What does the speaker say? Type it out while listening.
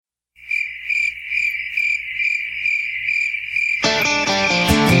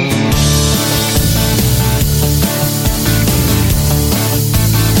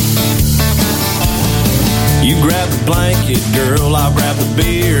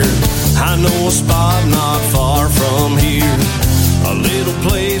I know a spot not far from here, a little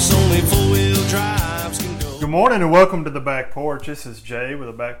place only four-wheel drives can go. Good morning and welcome to The Back Porch. This is Jay with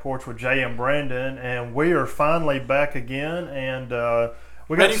The Back Porch with Jay and Brandon, and we are finally back again, and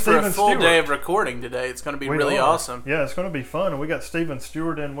we got ready Stephen for a full Stewart. day of recording today. It's going to be really awesome. Yeah, it's going to be fun, and we got Stephen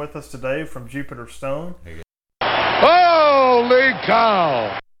Stewart in with us today from Jupiter Stone. Holy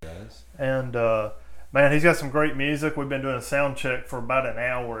cow! And man, he's got some great music. We've been doing a sound check for about an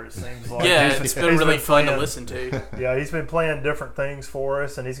hour, it seems like. Yeah, it's been really fun to playing- listen to. Yeah, he's been playing different things for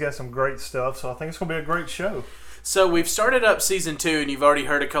us, and he's got some great stuff, so I think it's going to be a great show. So we've started up Season 2, and you've already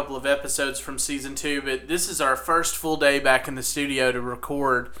heard a couple of episodes from Season 2, but this is our first full day back in the studio to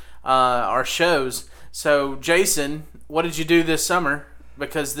record our shows. So, Jason, what did you do this summer?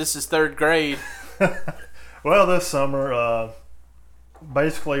 Because this is third grade. Well, this summer,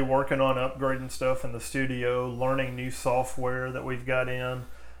 basically working on upgrading stuff in the studio, learning new software that we've got in.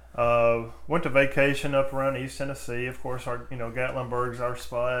 Went to vacation up around East Tennessee. Of course, our Gatlinburg's our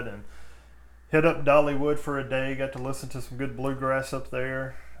spot, and hit up Dollywood for a day. Got to listen to some good bluegrass up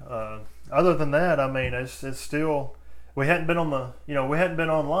there. Other than that, I mean, it's still, we hadn't been on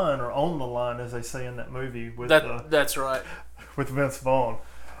online or on the line, as they say in that movie with That's right. with Vince Vaughn.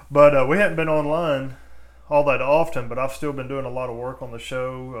 But we hadn't been online all that often, but I've still been doing a lot of work on the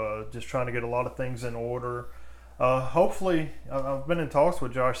show, just trying to get a lot of things in order. Hopefully, I've been in talks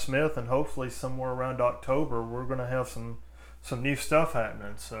with Josh Smith, and hopefully somewhere around October we're going to have some new stuff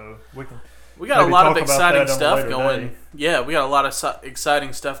happening. So We got a maybe lot of talk about exciting that on a stuff later going. day. Yeah, we got a lot of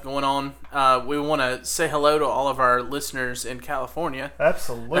exciting stuff going on. We want to say hello to all of our listeners in California.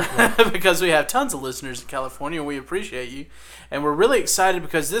 Absolutely. Because we have tons of listeners in California, and we appreciate you. And we're really excited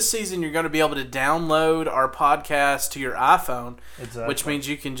because this season you're going to be able to download our podcast to your iPhone, Exactly. which means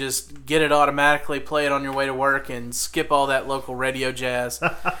you can just get it automatically, play it on your way to work, and skip all that local radio jazz.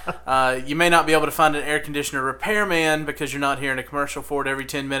 You may not be able to find an air conditioner repairman because you're not hearing a commercial for it every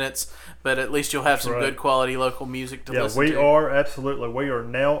 10 minutes, but at least you'll have some right. good quality local music to listen we to. We are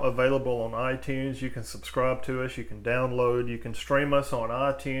now available on iTunes. You can subscribe to us. You can download. You can stream us on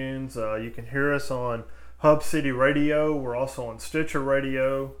iTunes. You can hear us on Hub City Radio. We're also on Stitcher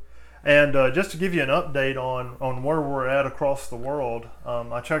Radio. And just to give you an update on where we're at across the world,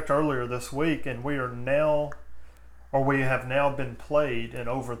 I checked earlier this week, and we have now been played in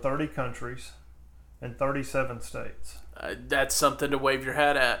over 30 countries in 37 states. That's something to wave your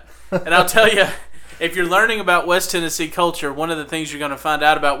hat at. And I'll tell you, if you're learning about West Tennessee culture, one of the things you're going to find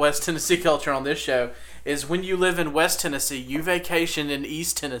out about West Tennessee culture on this show is when you live in West Tennessee, you vacation in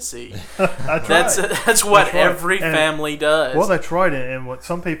East Tennessee. That's what every family does. Well, that's right. And what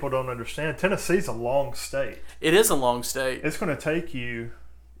some people don't understand, Tennessee's a long state. It is a long state. It's going to take you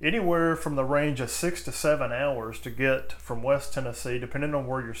anywhere from the range of 6 to 7 hours to get from West Tennessee, depending on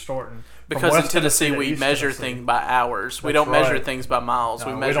where you're starting. Because in Tennessee, we measure things by hours. We don't measure things by miles.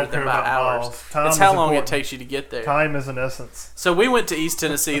 We measure them by hours. That's how long it takes you to get there. Time is an essence. So we went to East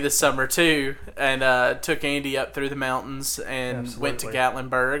Tennessee this summer, too, and took Andy up through the mountains and went to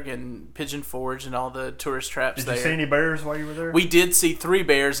Gatlinburg and Pigeon Forge and all the tourist traps there. Did you see any bears while you were there? We did see 3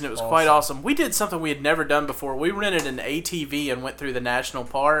 bears, and it was quite awesome. We did something we had never done before. We rented an ATV and went through the national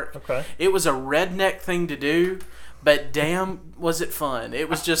park. Okay. It was a redneck thing to do, but damn, was it fun. It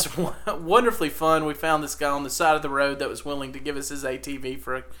was just wonderfully fun. We found this guy on the side of the road that was willing to give us his ATV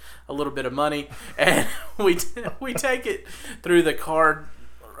for a little bit of money, and we take it through the car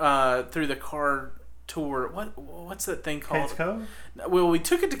tour. What's that thing called? Cades Cove? Well, we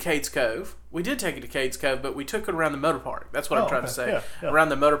took it to Cades Cove. We did take it to Cades Cove, but we took it around the motor park. That's what I'm trying to say. Yeah. Around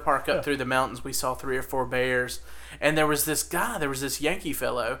the motor park up through the mountains, we saw 3 or 4 bears. And there was this Yankee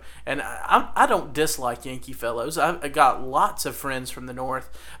fellow. And I don't dislike Yankee fellows. I got lots of friends from the north.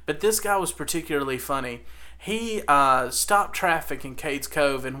 But this guy was particularly funny. He stopped traffic in Cades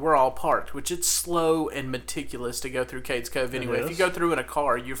Cove, and we're all parked, which it's slow and meticulous to go through Cades Cove anyway. If you go through in a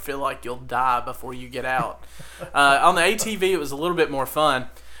car, you feel like you'll die before you get out. On the ATV, it was a little bit more fun.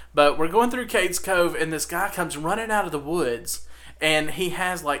 But we're going through Cades Cove, and this guy comes running out of the woods, and he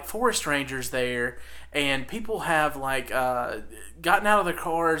has, like, forest rangers there, and people have, like, gotten out of their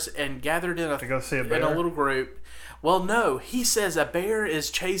cars and gathered in to go see a bear? in a little group. Well, no, he says a bear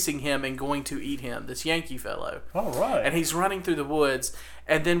is chasing him and going to eat him, this Yankee fellow. All right. And he's running through the woods.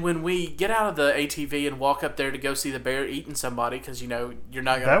 And then when we get out of the ATV and walk up there to go see the bear eating somebody, because, you're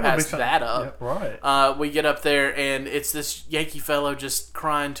not going to pass that up. Yeah, right. We get up there, and it's this Yankee fellow just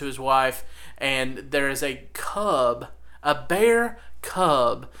crying to his wife. And there is a bear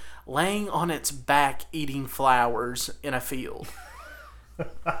cub, laying on its back eating flowers in a field.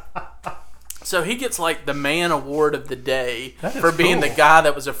 So he gets like the man award of the day That is for being the cool. guy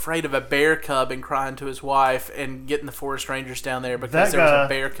that was afraid of a bear cub and crying to his wife and getting the forest rangers down there because That there was guy- a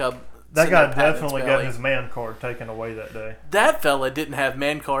bear cub. That sitting guy there patting its definitely got belly. his man card taken away that day. That fella didn't have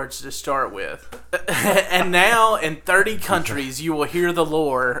man cards to start with. And now in 30 countries you will hear the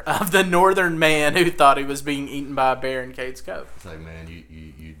lore of the northern man who thought he was being eaten by a bear in Cades Cove. It's like, man,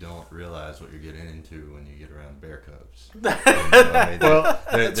 you don't realize what you're getting into when you get around bear cubs. You know, I mean, Well,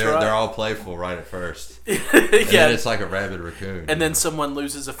 they're all playful right at first. And Yeah. then it's like a rabid raccoon. And then someone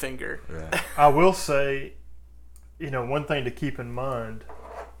loses a finger. Right. I will say, one thing to keep in mind,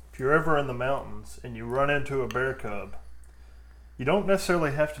 if you're ever in the mountains and you run into a bear cub, you don't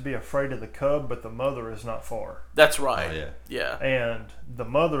necessarily have to be afraid of the cub, but the mother is not far. That's right. Oh, yeah. Yeah. And the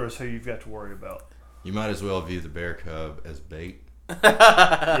mother is who you've got to worry about. You might as well view the bear cub as bait.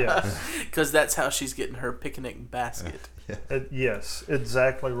 Yes. Because that's how she's getting her picnic basket. Yes,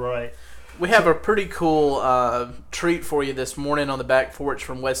 exactly right. We have a pretty cool treat for you this morning on the back porch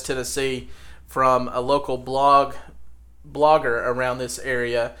from West Tennessee from a local blogger around this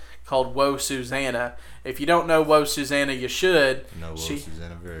area called Whoa Susanna. If you don't know Whoa Susanna, you should. I know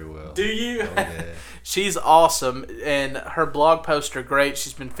Susanna very well. Do you? Oh, yeah. She's awesome, and her blog posts are great.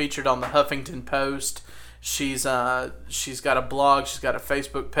 She's been featured on the Huffington Post. She's got a blog. She's got a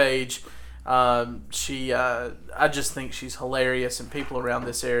Facebook page. I just think she's hilarious, and people around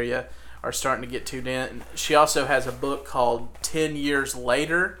this area are starting to get tuned in. She also has a book called 10 Years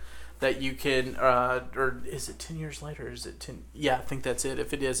Later that you can, or is it 10 Years Later? Or is it 10? Yeah, I think that's it.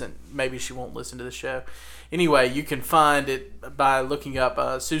 If it isn't, maybe she won't listen to the show. Anyway, you can find it by looking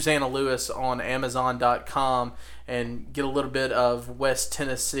up Susanna Lewis on Amazon.com and get a little bit of West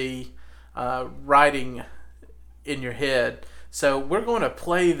Tennessee writing in your head. So we're going to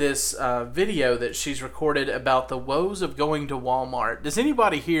play this video that she's recorded about the woes of going to Walmart. Does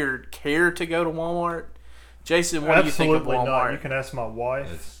anybody here care to go to Walmart? Jason, what do you think of Absolutely Walmart? not. You can ask my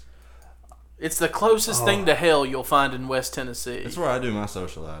wife. It's the closest thing to hell you'll find in West Tennessee. That's where I do my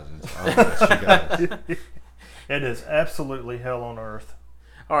socializing. So I'll let you guys. It is absolutely hell on earth.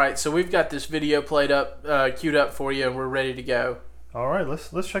 All right, so we've got this video played up, queued up for you, and we're ready to go. All right,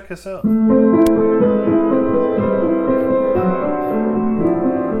 let's check this out.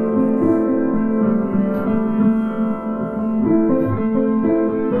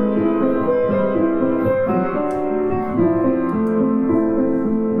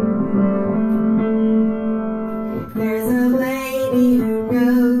 There's a lady who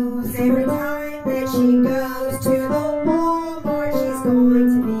knows every time that she goes to the Walmart, she's going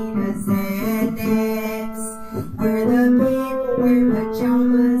to need a Xanax. Where the people wear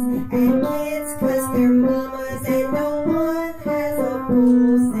pajamas and kids cuss their mamas, and no one has a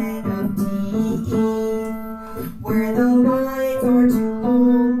full set of teeth. Where the lines are too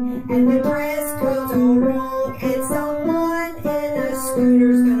long and the dress code's all wrong, and someone in a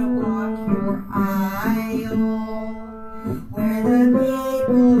scooter's gonna block your aisle. Where the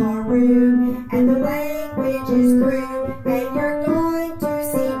people are rude and the language is crude, and you're going to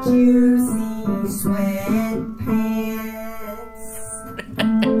see juicy sweatpants.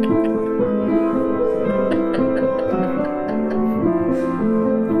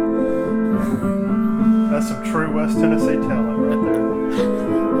 That's some true West Tennessee talent right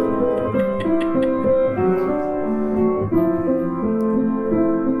there.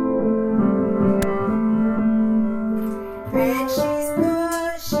 And she's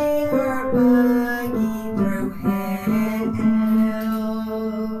pushing her buggy through hell.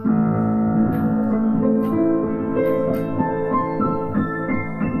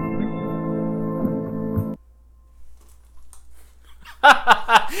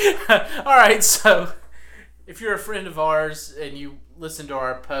 All right, so if you're a friend of ours and you listen to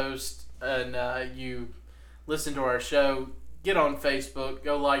our post and you listen to our show, get on Facebook,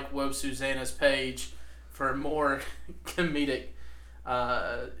 go like Whoa Susanna's page for more comedic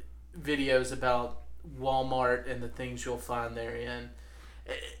videos about Walmart and the things you'll find therein.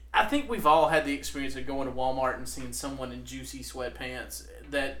 I think we've all had the experience of going to Walmart and seeing someone in juicy sweatpants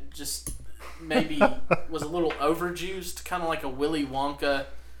that just maybe was a little overjuiced, kind of like a Willy Wonka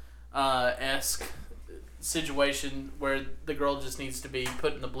esque situation where the girl just needs to be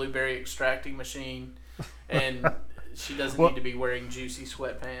put in the blueberry extracting machine and she doesn't Well- need to be wearing juicy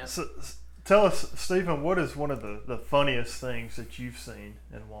sweatpants. So, tell us, Stephen, what is one of the funniest things that you've seen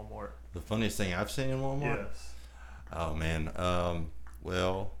in Walmart? The funniest thing I've seen in Walmart? Yes. Oh, man.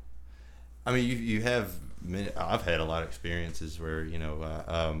 Well, I mean, you have many, I've had a lot of experiences where,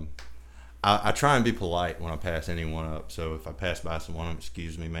 I try and be polite when I pass anyone up. So if I pass by someone,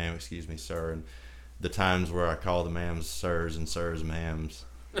 excuse me, ma'am, excuse me, sir. And the times where I call the ma'ams sirs and sirs ma'ams,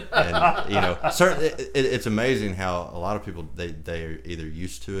 And it's amazing how a lot of people they are either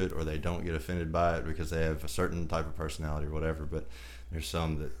used to it or they don't get offended by it because they have a certain type of personality or whatever. But there's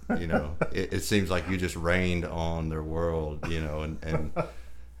some that it seems like you just rained on their world,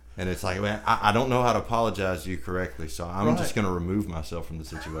 and it's like, man, I don't know how to apologize to you correctly, so I'm just going to remove myself from the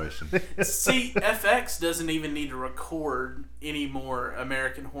situation. See, FX doesn't even need to record any more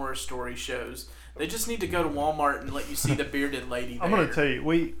American Horror Story shows. They just need to go to Walmart and let you see the bearded lady there. I'm going to tell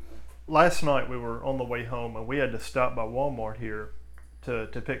you, last night we were on the way home and we had to stop by Walmart here to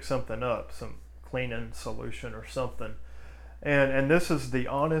pick something up, some cleaning solution or something. And this is the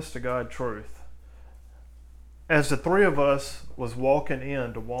honest to God truth. As the three of us was walking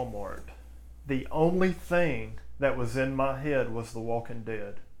into Walmart, the only thing that was in my head was The Walking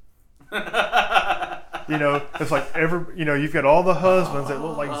Dead. It's like you've got all the husbands that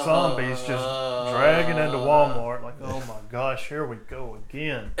look like zombies just dragging into Walmart. Like, oh my gosh, here we go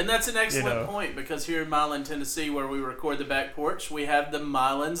again. And that's an excellent point, because here in Milan, Tennessee, where we record the Back Porch, we have the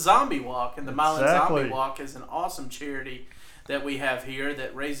Milan Zombie Walk. And the Milan Zombie Walk is an awesome charity that we have here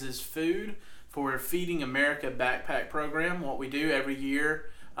that raises food for Feeding America backpack program. What we do every year,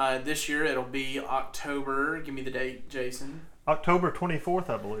 this year it'll be October, give me the date, Jason. October 24th,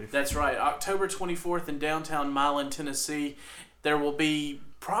 I believe. That's right, October 24th in downtown Milan, Tennessee. There will be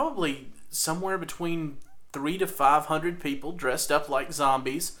probably somewhere between 300 to 500 people dressed up like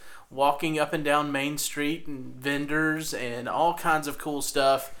zombies, walking up and down Main Street, and vendors and all kinds of cool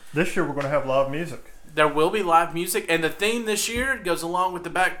stuff. This year we're going to have live music. There will be live music, and the theme this year goes along with the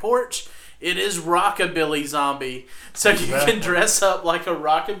Back Porch. It is Rockabilly Zombie. So you can dress up like a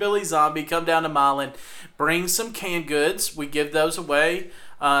Rockabilly Zombie, come down to Milan, bring some canned goods. We give those away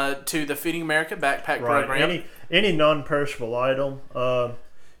to the Feeding America backpack program. Any non-perishable item,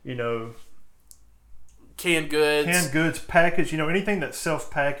 canned goods, packaged, anything that's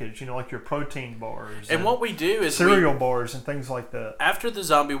self-packaged, like your protein bars. And what we do is cereal bars and things like that. After the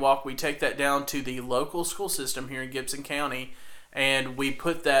zombie walk, we take that down to the local school system here in Gibson County, and we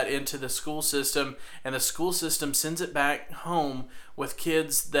put that into the school system, and the school system sends it back home with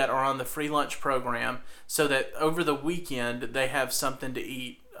kids that are on the free lunch program, so that over the weekend they have something to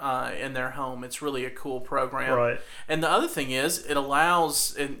eat in their home. It's really a cool program. Right. And the other thing is, it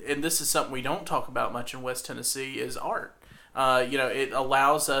allows, and this is something we don't talk about much in West Tennessee, is art. It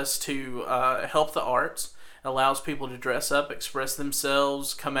allows us to help the arts, allows people to dress up, express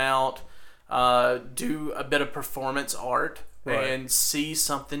themselves, come out, do a bit of performance art. Right. And see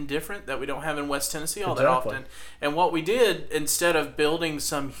something different that we don't have in West Tennessee all that often. And what we did, instead of building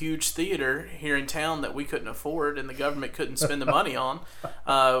some huge theater here in town that we couldn't afford and the government couldn't spend the money on,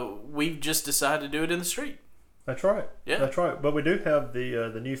 we just decided to do it in the street. That's right. Yeah, that's right. But we do have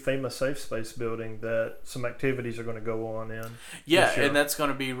the new famous Safe Space building that some activities are going to go on in. Yeah, and that's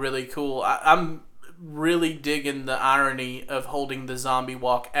going to be really cool. I'm really digging the irony of holding the zombie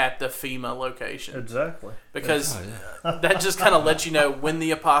walk at the FEMA location. Exactly. Because that just kind of lets you know when the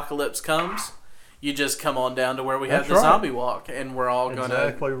apocalypse comes, you just come on down to where we have the zombie walk, and we're all going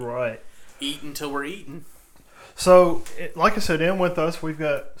to eat until we're eating. So, like I said, in with us, we've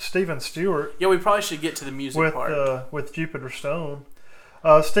got Stephen Stewart. Yeah, we probably should get to the music part. With Jupiter Stone.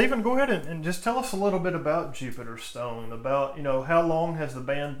 Stephen, go ahead and just tell us a little bit about Jupiter Stone, about, how long has the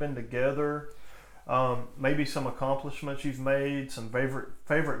band been together? Maybe some accomplishments you've made, some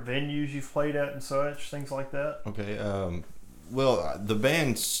favorite venues you've played at and such, things like that. Okay. Well, the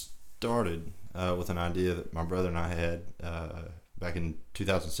band started with an idea that my brother and I had back in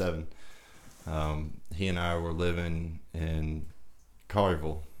 2007. He and I were living in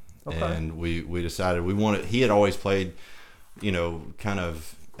Collierville, and we decided we wanted. He had always played, kind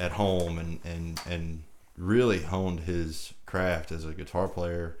of at home and really honed his craft as a guitar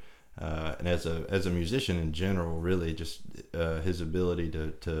player. And as a musician in general, really just his ability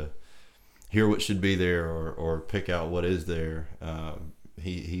to hear what should be there or pick out what is there.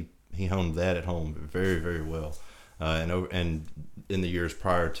 He honed that at home very, very well. And in the years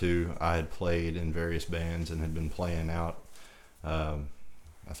prior to, I had played in various bands and had been playing out. I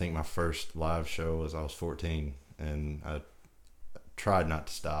think my first live show was I was 14, and I tried not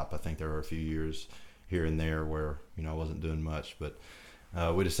to stop. I think there were a few years here and there where I wasn't doing much, but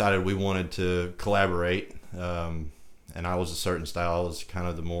we decided we wanted to collaborate, and I was a certain style. I was kind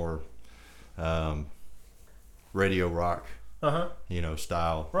of the more radio rock,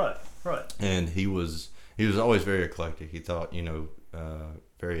 style. Right. And he was always very eclectic. He thought,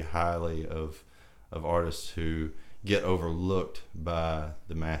 very highly of artists who get overlooked by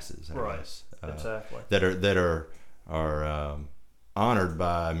the masses. I guess. Exactly. That are honored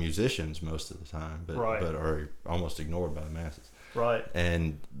by musicians most of the time, but are almost ignored by the masses. Right.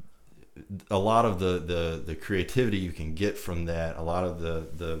 And a lot of the creativity you can get from that, a lot of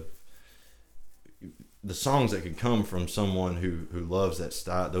the songs that could come from someone who loves that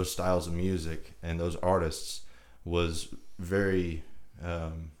style, those styles of music and those artists, was very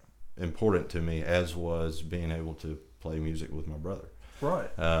important to me, as was being able to play music with my brother. Right.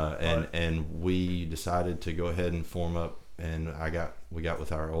 And we decided to go ahead and form up, and we got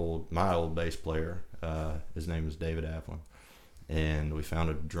with my old bass player. His name is David Applin, and we found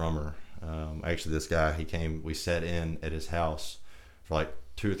a drummer. Actually, this guy, we sat in at his house for like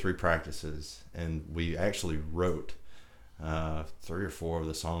 2 or 3 practices, and we actually wrote 3 or 4 of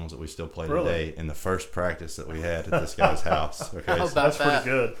the songs that we still play today in the first practice that we had at this guy's house. Okay, How so about That's pretty that?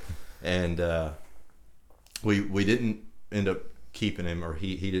 good. and we didn't end up keeping him, or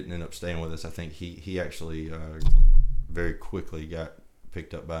he didn't end up staying with us. I think he actually very quickly got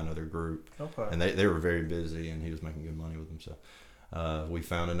picked up by another group, Okay. and they were very busy, and he was making good money with them. So we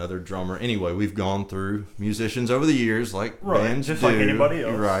found another drummer. Anyway, we've gone through musicians over the years, like Right, bands just do, like anybody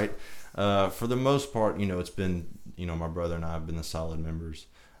else. right? For the most part, it's been, my brother and I have been the solid members.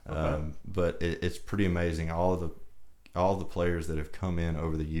 Okay. But it's pretty amazing, all the players that have come in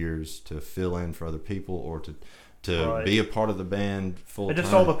over the years to fill in for other people, or to Right. be a part of the band full And time.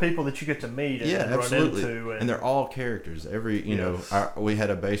 just all the people that you get to meet and, Yeah, and absolutely. run into. And they're all characters. Yes. We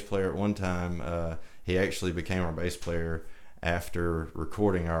had a bass player at one time. He actually became our bass player after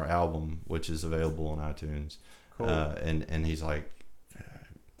recording our album, which is available on iTunes. Cool. And he's like,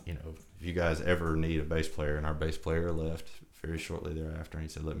 if you guys ever need a bass player, and our bass player left very shortly thereafter, and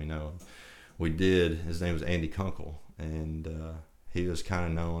he said, let me know. We did. His name was Andy Kunkel, and he was kind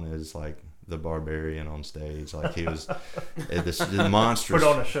of known as like the barbarian on stage. Like, he was this monstrous,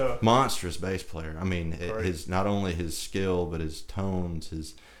 Put on a show. monstrous bass player. I mean, Right. his not only his skill, but his tones.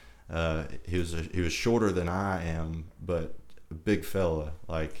 He was shorter than I am, but a big fella.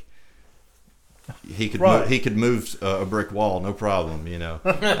 Like, he could move a brick wall, no problem.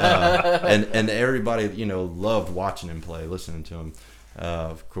 And everybody loved watching him play, listening to him.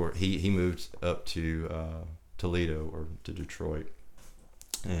 Of course, he moved up to Toledo, or to Detroit,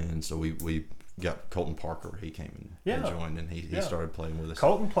 and so we got Colton Parker. He came and Yeah. joined, and he Yeah. started playing with us.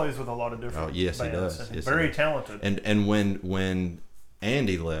 Colton plays with a lot of different Oh, yes, he bands. does. And Yes, he very does. talented. And when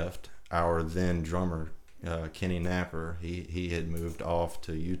Andy left, our then drummer, Kenny Napper, he had moved off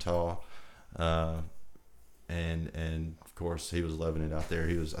to Utah, and of course he was loving it out there.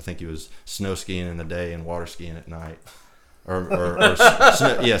 I think he was snow skiing in the day and water skiing at night, or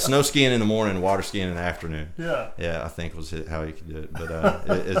snow skiing in the morning and water skiing in the afternoon. Yeah. I think was how he could do it. But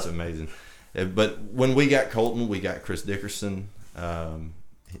it's amazing. But when we got Colton, we got Chris Dickerson.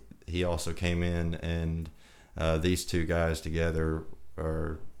 He also came in, and these two guys together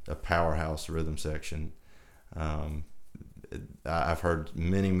are a powerhouse rhythm section. I've heard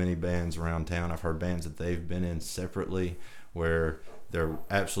many bands around town. I've heard bands that they've been in separately where they're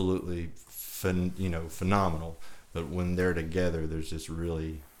absolutely phenomenal, but when they're together, there's just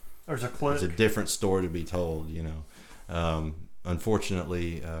really There's a click. there's a different story to be told.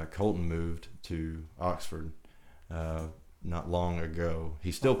 Unfortunately, Colton moved to Oxford not long ago.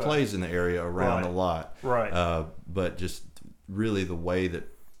 He still Okay. plays in the area around Right. a lot, Right. but just really the way that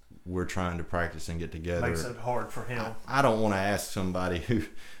we're trying to practice and get together, Makes it hard for him. I don't want to ask somebody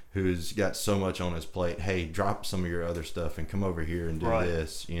who's got so much on his plate, hey, drop some of your other stuff and come over here and do Right.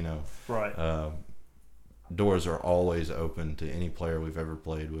 this. Right. Doors are always open to any player we've ever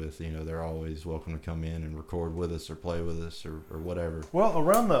played with. They're always welcome to come in and record with us, or play with us, or whatever. Well,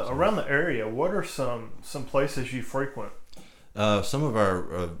 around the area, what are some places you frequent? Some of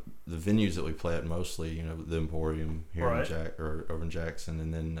our the venues that we play at, mostly, the Emporium here Right. over in Jackson,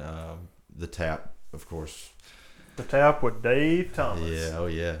 and then the Tap, of course. The Tap with Dave Thomas. Yeah, oh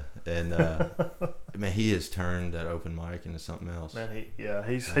yeah, and man, he has turned that open mic into something else. Man,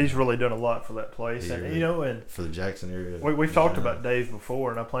 he's really done a lot for that place, He and really- and for the Jackson area. we've talked Yeah. about Dave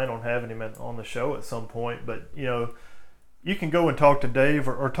before, and I plan on having him on the show at some point. But you can go and talk to Dave,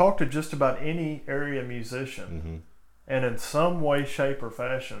 or talk to just about any area musician, Mhm. and in some way, shape, or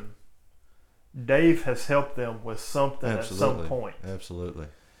fashion, Dave has helped them with something Absolutely. at some point. Absolutely.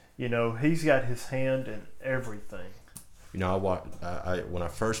 He's got his hand in everything. I when I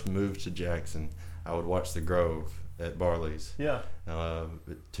first moved to Jackson, I would watch the Grove at Barley's Yeah.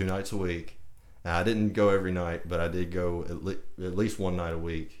 2 nights a week. Now, I didn't go every night, but I did go at least one night a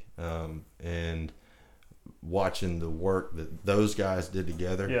week, and watching the work that those guys did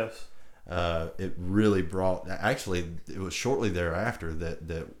together. Yes. It really brought. Actually, it was shortly thereafter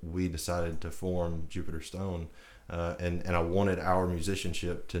that we decided to form Jupiter Stone. and I wanted our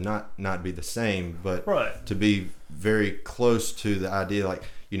musicianship to not be the same, but Right. to be very close to the idea. Like,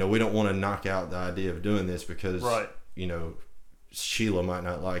 we don't want to knock out the idea of doing this because Right. Sheila might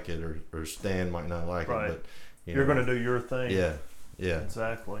not like it, or Stan might not like Right. it, but You're going to do your thing. yeah,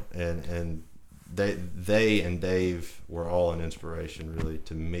 Exactly. and they and Dave were all an inspiration really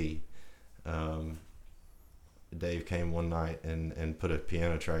to me. Dave came one night and put a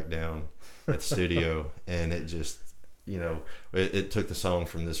piano track down at the studio, and it just, it took the song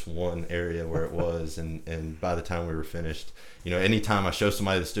from this one area where it was, and by the time we were finished, anytime I show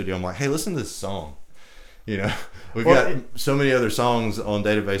somebody the studio, I'm like, hey, listen to this song. We've got so many other songs on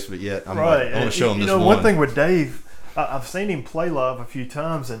database, but yet I'm Right. like, I want to show them this one one. thing with Dave, I've seen him play live a few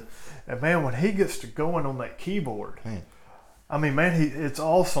times, and man, when he gets to going on that keyboard, Man. I mean, man, it's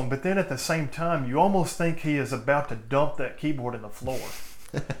awesome. But then at the same time, you almost think he is about to dump that keyboard in the floor.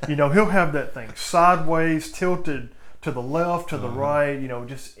 He'll have that thing sideways, tilted to the left, to the right,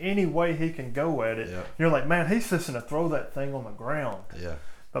 just any way he can go at it. Yeah. You're like, man, he's just going to throw that thing on the ground. Yeah.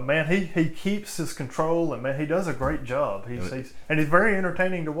 But man, he keeps his control, and man, he does a great job. He's very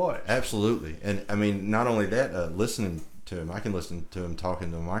entertaining to watch. Absolutely. And I mean, not only that, listening to him, I can listen to him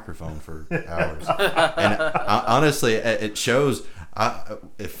talking to a microphone for hours. And honestly, it shows.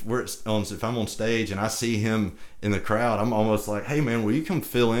 If I'm on stage and I see him in the crowd, I'm almost like, hey man, will you come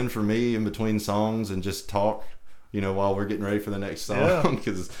fill in for me in between songs and just talk, while we're getting ready for the next song?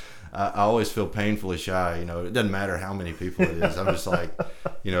 Because I always feel painfully shy. It doesn't matter how many people it is. I'm just like,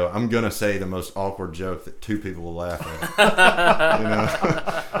 I'm gonna say the most awkward joke that 2 people will laugh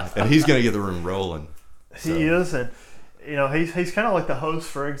at. And he's gonna get the room rolling. So. He is, and he's kind of like the host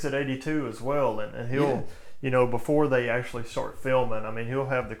for Exit 82 as well, and he'll before they actually start filming, I mean, he'll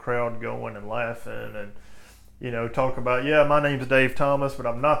have the crowd going and laughing and talk about, my name's Dave Thomas, but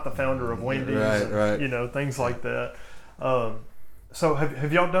I'm not the founder of Wendy's, right. Things like that. So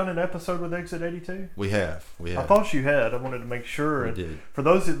have y'all done an episode with Exit 82? We have. I thought you had. I wanted to make sure. We did. For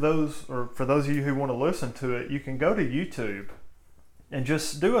those of you who want to listen to it, you can go to YouTube and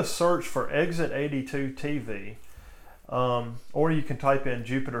just do a search for Exit 82 TV. Or you can type in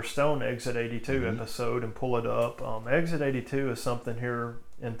Jupiter Stone Exit 82 episode and pull it up. Exit 82 is something here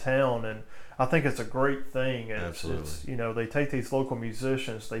in town, and I think it's a great thing. Absolutely. It's they take these local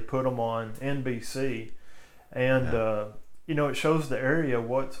musicians, they put them on NBC, and it shows the area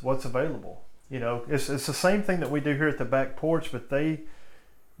what's available. It's the same thing that we do here at the Back Porch, but they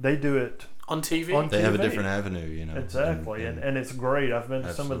do it on TV. They have a TV. different avenue, Exactly, and it's great. I've been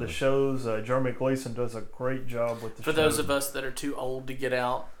to some of the shows. Jeremy Gleason does a great job with the For shows. those of us that are too old to get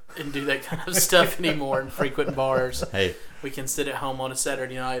out and do that kind of stuff anymore and frequent bars, Hey, we can sit at home on a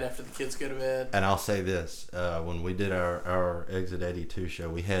Saturday night after the kids go to bed. and I'll say this: when we did our Exit 82 show,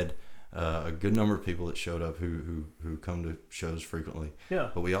 we had a good number of people that showed up who come to shows frequently.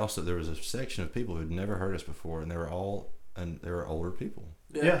 Yeah. But there was a section of people who'd never heard us before, and they were older people.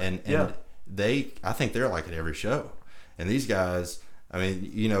 Yeah. And I think they're like at every show. And these guys, I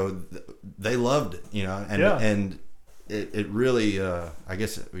mean, they loved it, and it really, I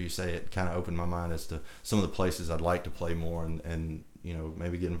guess you say it kind of opened my mind as to some of the places I'd like to play more and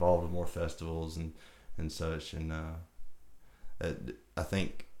maybe get involved with more festivals and such. And I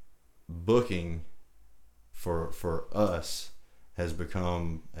think booking for us has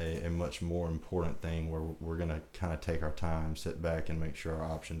become a much more important thing, where we're going to kind of take our time, sit back, and make sure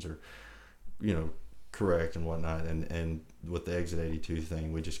our options are, correct and whatnot. And with the Exit 82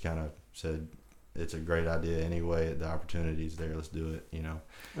 thing, we just kind of said, it's a great idea anyway. The opportunity's there. Let's do it.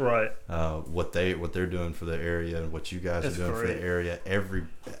 Right. What they're doing for the area and what you guys It's are doing for great. the area.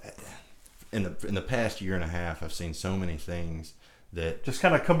 In the past year and a half, I've seen so many things that Just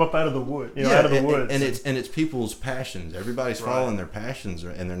kind of come up out of the wood, out of the woods. and it's people's passions. Everybody's following their passions,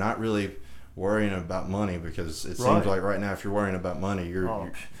 and they're not really worrying about money, because it seems like right now, if you're worrying about money, you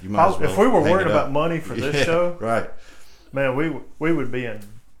might as well. If we were hang worried it about up. money for this Yeah, show, right? man, we would be in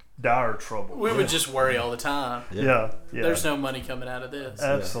dire trouble. We would just worry all the time. Yeah. There's no money coming out of this.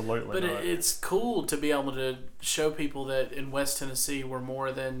 Absolutely But not. it's cool to be able to show people that in West Tennessee we're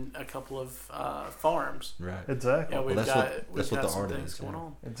more than a couple of farms. Right. Exactly. We've that's got what the some art things is, going yeah.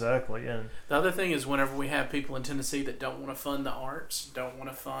 on. Exactly. And The other thing is, whenever we have people in Tennessee that don't want to fund the arts, don't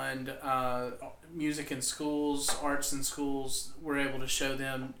want to fund music in schools, arts in schools, we're able to show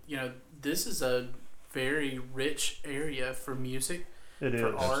them, this is a very rich area for music, it for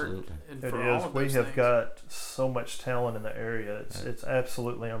is. art, Absolutely. and It for all is. of We those have things. got so much talent in the area. It's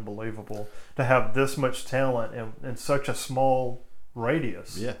absolutely unbelievable to have this much talent in such a small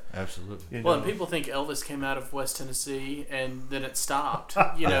radius. Yeah, absolutely. You Well, know? and people think Elvis came out of West Tennessee and then it stopped.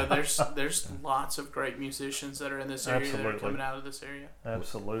 You know, there's lots of great musicians that are in this area that are Absolutely. coming out of this area.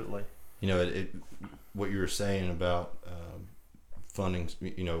 Absolutely. You know, what you were saying about funding,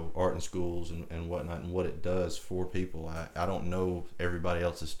 you know, art in schools and whatnot, and what it does for people. I don't know everybody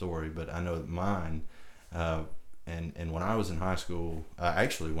else's story, but I know that mine. And when I was in high school,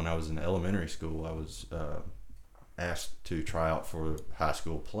 actually when I was in elementary school, I was asked to try out for high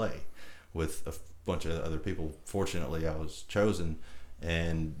school play with a bunch of other people. Fortunately, I was chosen,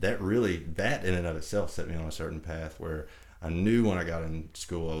 and that in and of itself set me on a certain path where I knew when I got in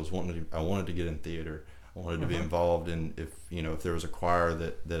school I wanted to get in theater. I wanted to be involved in, if there was a choir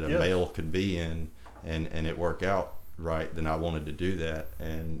that a Yes. male could be in, and it worked out right, then I wanted to do that.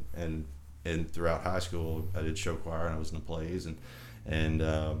 And throughout high school, I did show choir and I was in the plays, and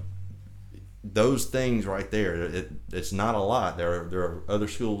those things right there. It's not a lot. There are other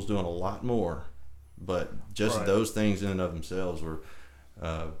schools doing a lot more, but just Right. those things in and of themselves were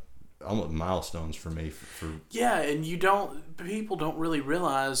almost milestones for me. Yeah, and people don't really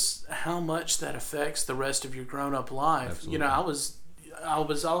realize how much that affects the rest of your grown-up life. Absolutely. You know, I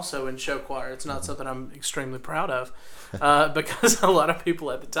was also in show choir. It's not something I'm extremely proud of, because a lot of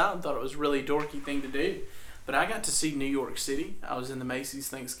people at the time thought it was a really dorky thing to do. But I got to see New York City. I was in the Macy's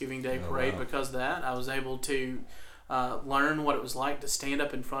Thanksgiving Day Parade wow. because of that. I was able to learn what it was like to stand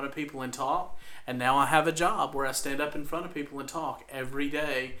up in front of people and talk. And now I have a job where I stand up in front of people and talk every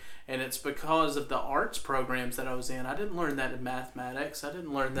day. And it's because of the arts programs that I was in. I didn't learn that in mathematics. I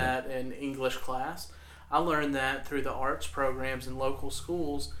didn't learn that in English class. I learned that through the arts programs in local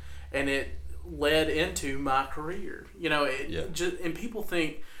schools. And it led into my career. You know, and people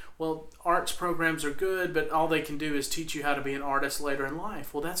think, well, arts programs are good, but all they can do is teach you how to be an artist later in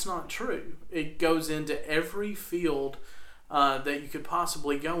life. Well, that's not true. It goes into every field that you could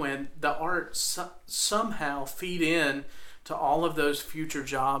possibly go in. The arts somehow feed in to all of those future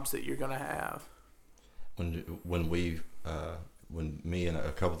jobs that you're going to have. When me and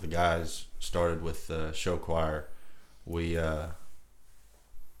a couple of the guys started with show choir, we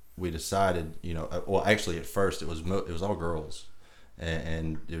decided, well, actually at first it was all girls,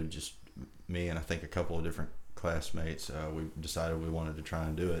 and it was just me and I think a couple of different classmates. We decided we wanted to try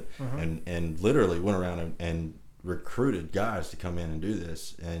and do it, and literally went around and recruited guys to come in and do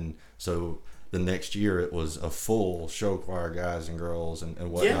this. And so the next year it was a full show choir, guys and girls and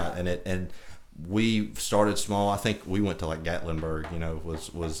whatnot. Yeah. And we started small. I think we went to like Gatlinburg,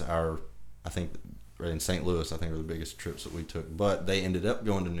 was our, I think in St. Louis, I think were the biggest trips that we took. But they ended up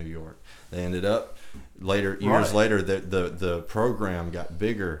going to New York. They ended up years later, the program got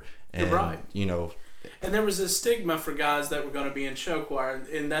bigger. And, You're right. And there was a stigma for guys that were going to be in show choir,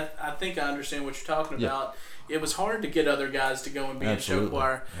 and that I think I understand what you're talking about. It was hard to get other guys to go and be in show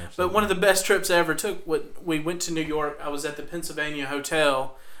choir. But one of the best trips I ever took, we went to New York. I was at the Pennsylvania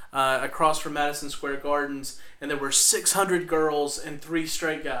Hotel across from Madison Square Gardens, and there were 600 girls and 3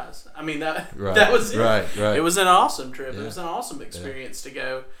 straight guys. I mean, that was it. Right. It was an awesome trip. Yeah. It was an awesome experience to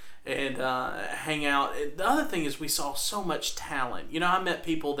go and hang out. The other thing is we saw so much talent. I met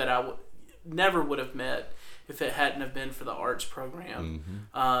people that I never would have met if it hadn't have been for the arts program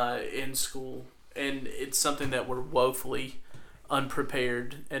in school. And it's something that we're woefully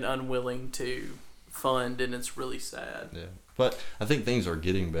unprepared and unwilling to fund, and it's really sad. Yeah, but I think things are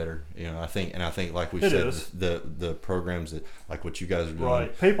getting better. I think like we It said, is. the programs that like what you guys are doing.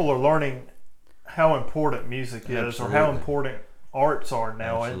 Right. People are learning how important music is, Absolutely. or how important arts are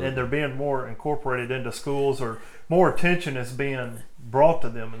now, and they're being more incorporated into schools, or more attention is being brought to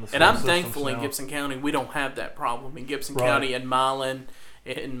them in the school And I'm systems thankful in now. Gibson County we don't have that problem. In Gibson Right. County and Milan,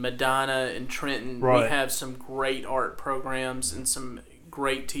 in Medina and Trenton, Right. we have some great art programs and some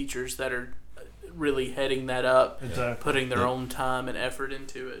great teachers that are really heading that up, Exactly. putting their own time and effort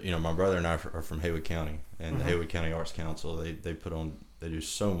into it. My brother and I are from Haywood County, and the Haywood County Arts Council. They do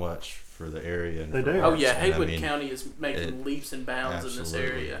so much for the area. And They for do. Oh arts. yeah, And, Haywood County is making leaps and bounds in this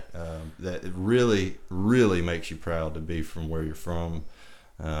absolutely. area. That it really, really makes you proud to be from where you're from,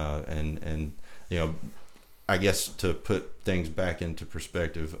 and I guess to put things back into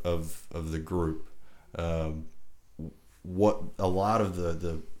perspective of the group, what a lot of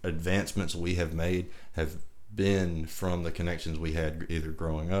the advancements we have made have been from the connections we had either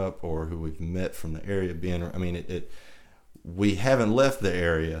growing up or who we've met from the area. We haven't left the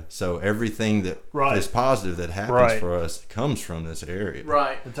area, so everything that Right. is positive that happens Right. for us comes from this area.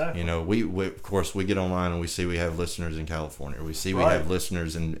 Right. Exactly. We of course we get online and we see we have listeners in California. We see we Right. have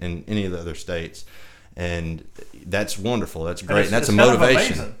listeners in any of the other states, and that's wonderful. That's great. it's- And that's a it's kind of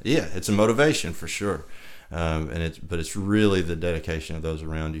motivation. amazing. Yeah, it's a motivation for sure. But it's really the dedication of those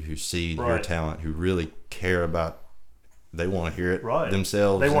around you who see your Right. talent, who really care about. They want to hear it Right.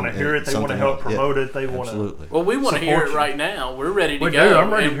 themselves. They want to hear it. They want to help promote it. They want to. Absolutely. Well, we want to hear Support it you. right now. We're ready to We go. do.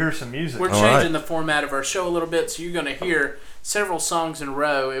 I'm ready to And hear some music. We're All changing right. the format of our show a little bit, so you're going to hear several songs in a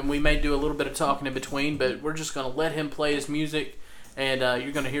row, and we may do a little bit of talking in between, but we're just going to let him play his music, and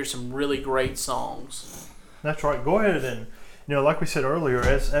you're going to hear some really great songs. That's right. Go ahead and, like we said earlier,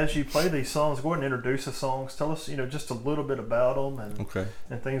 as you play these songs, go ahead and introduce the songs. Tell us, just a little bit about them Okay.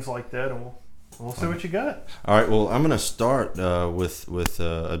 and things like that, and we'll see what you got. All right. Well, I'm going to start with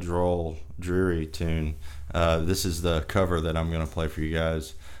a droll, dreary tune. This is the cover that I'm going to play for you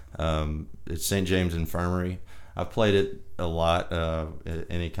guys. It's St. James Infirmary. I've played it a lot at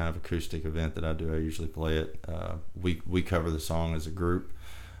any kind of acoustic event that I do. I usually play it. We cover the song as a group,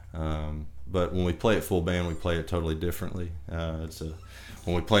 but when we play it full band, we play it totally differently.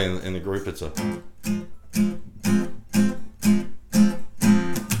 When we play in the group, it's a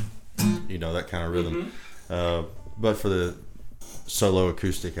that kind of rhythm. But for the solo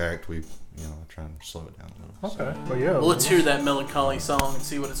acoustic act, we try and slow it down a little. Okay. Well, yeah. Well, let's hear that melancholy song and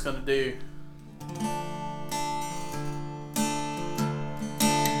see what it's going to do.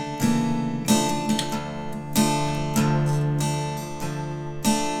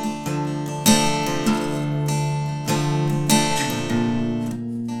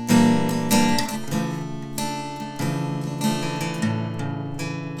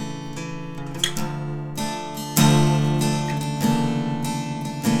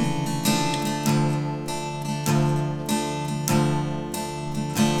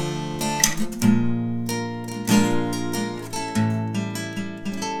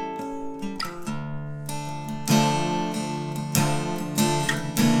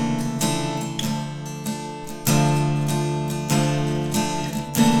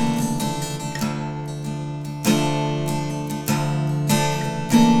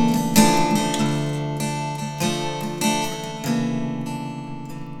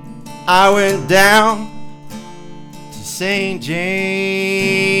 I went down to St.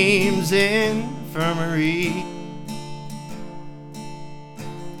 James Infirmary.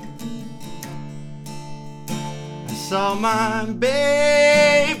 I saw my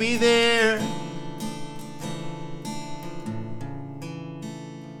baby there.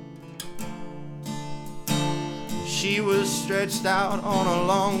 She was stretched out on a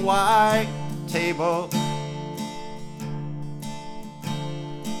long white table.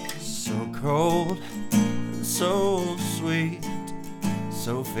 So cold, so sweet,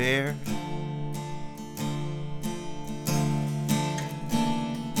 so fair.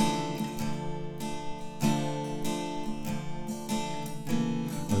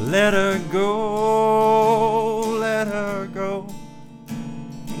 Let her go, let her go.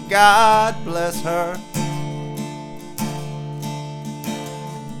 God bless her.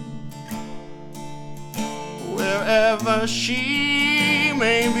 Wherever she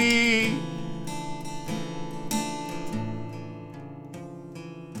may be.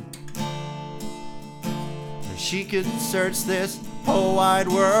 She could search this whole wide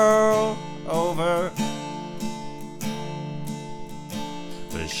world over,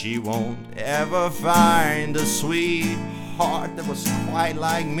 but she won't ever find a sweetheart that was quite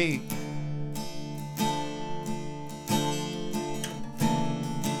like me.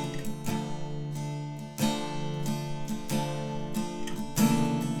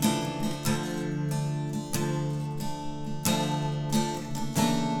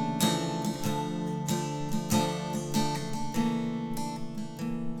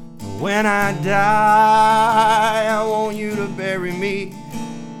 When I die, I want you to bury me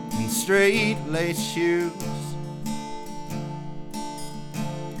in straight-laced shoes.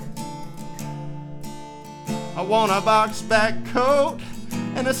 I want a box-back coat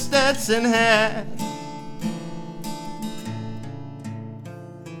and a Stetson hat.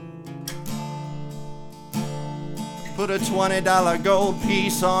 Put a $20 gold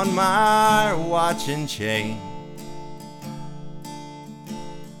piece on my watch and chain,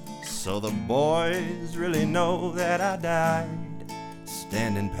 so the boys really know that I died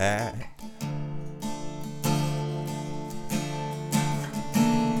standing pat.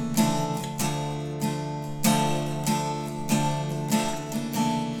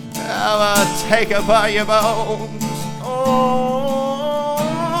 I'll take apart your bones, oh,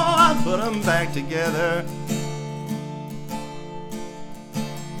 I'll put them back together.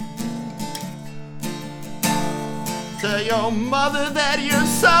 Tell your mother that you're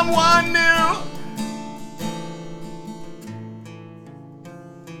someone new.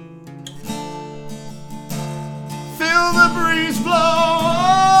 Feel the breeze blow,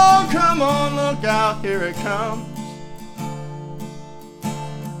 oh, come on, look out. Ah, here it comes.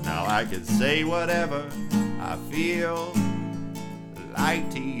 Now I can say whatever I feel like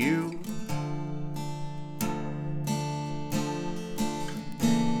to you.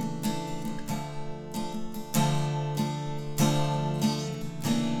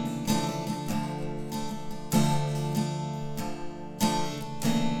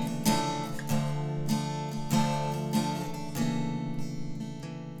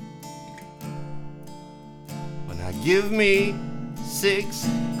 Now give me 6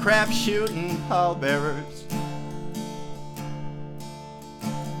 crap-shooting pallbearers.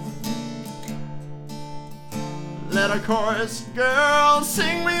 Let a chorus girl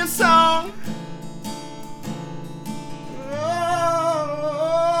sing me a song.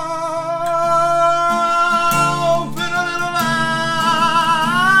 Open a little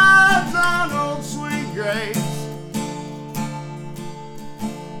eyes on old sweet grace.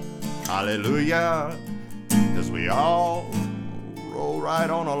 Hallelujah. As we all roll right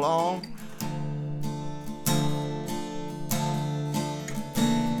on along.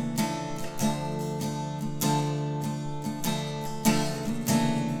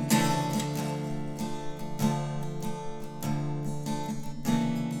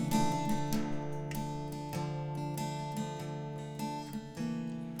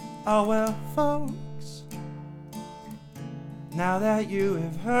 Oh well, folks, now that you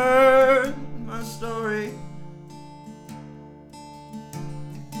have heard my story,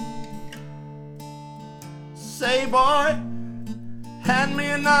 say, boy, hand me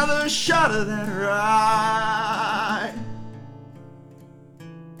another shot of that rye.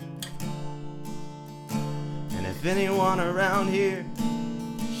 And if anyone around here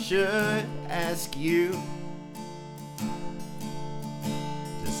should ask you,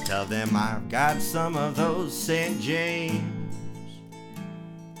 just tell them I've got some of those St. James.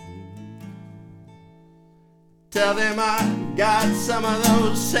 Tell them I've got some of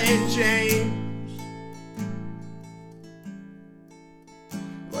those St. James.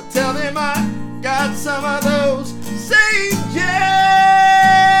 Tell them I got some of those St. James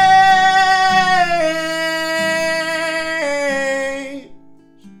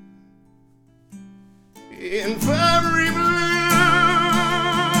Infirmary Blues.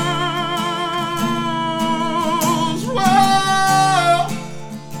 Whoa.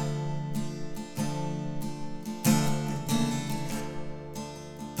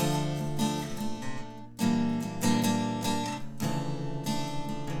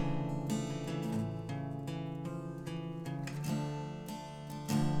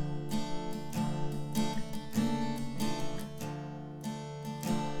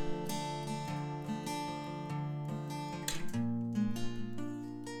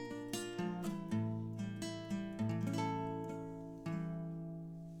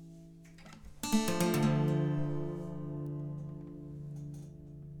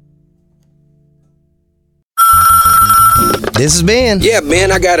 This is Ben. Yeah,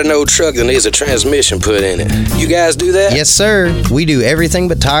 Ben, I got an old truck that needs a transmission put in it. You guys do that? Yes, sir. We do everything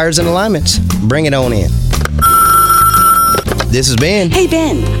but tires and alignments. Bring it on in. This is Ben. Hey,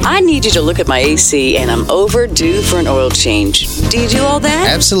 Ben, I need you to look at my AC, and I'm overdue for an oil change. Do you do all that?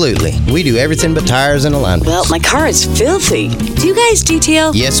 Absolutely. We do everything but tires and alignments. Well, my car is filthy. Do you guys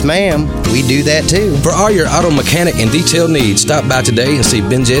detail? Yes, ma'am. We do that too. For all your auto mechanic and detail needs, stop by today and see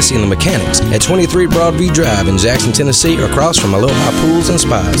Ben Jesse and the Mechanics at 23 Broadview Drive in Jackson, Tennessee, or across from Aloha Pools and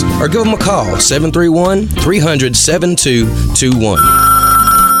Spas. Or give them a call, 731-300-7221.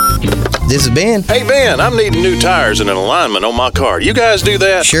 This is Ben. Hey, Ben, I'm needing new tires and an alignment on my car. You guys do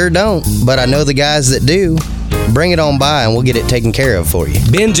that? Sure don't, but I know the guys that do. Bring it on by and we'll get it taken care of for you.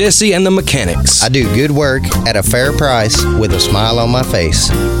 Ben Jesse and the Mechanics. I do good work at a fair price with a smile on my face.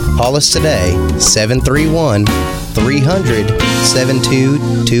 Call us today,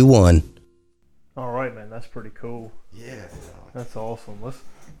 731-300-7221. All right, man, that's pretty cool. Yeah. That's awesome. Let's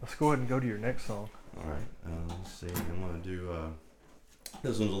go ahead and go to your next song. All right. Let's see. I'm going to do...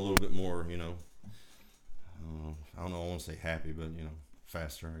 this one's a little bit more, I don't know, I want to say happy, but,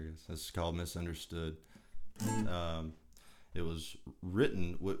 faster, I guess. This is called Misunderstood. It was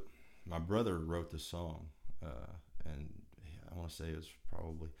written, my brother wrote this song, and I want to say it was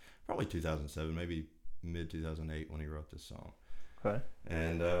probably 2007, maybe mid-2008 when he wrote this song. Okay.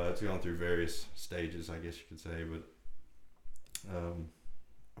 And it's gone through various stages, I guess you could say, but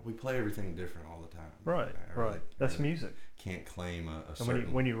we play everything different all the time. Right, right. That's music. Can't claim a and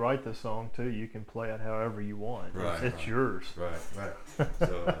certain... when you write the song, too, you can play it however you want. Right. It's yours. Right.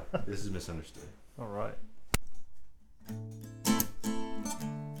 So this is Misunderstood. All right.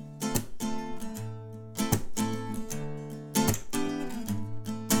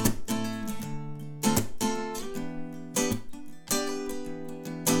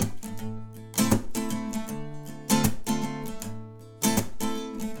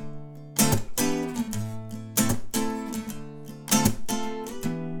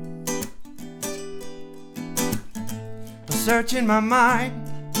 searching my mind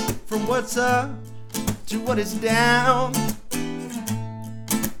from what's up to what is down.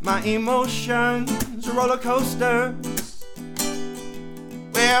 My emotions are roller coasters.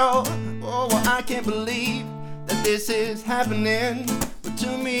 Well, oh, I can't believe that this is happening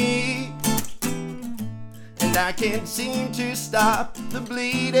to me, and I can't seem to stop the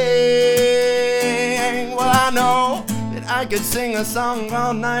bleeding. Well, I know that I could sing a song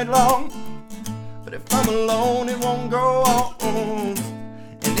all night long, but if I'm alone, it won't go on.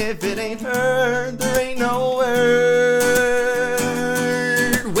 And if it ain't heard, there ain't no word.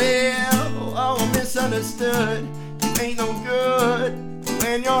 Well, oh, misunderstood. You ain't no good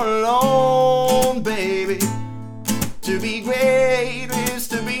when you're alone, baby. To be great is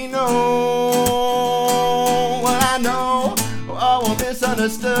to be known. Well, I know, oh,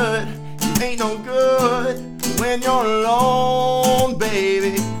 misunderstood. You ain't no good when you're alone,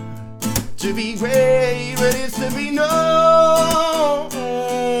 baby. To be great is to be known.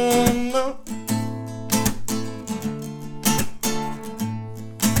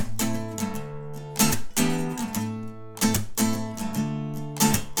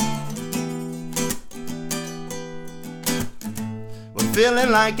 Well, feeling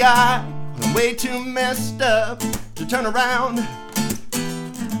like I'm way too messed up to turn around.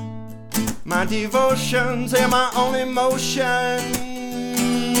 My devotions are my only motion.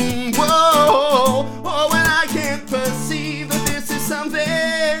 Whoa, oh, when I can't perceive that this is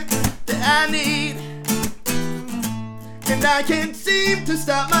something that I need, and I can't seem to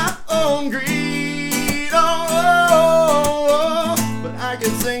stop my own greed. Oh, but I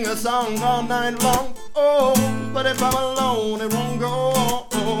can sing a song all night long. Oh, but if I'm alone, it won't go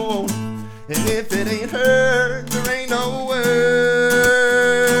on. And if it ain't heard, there ain't no word.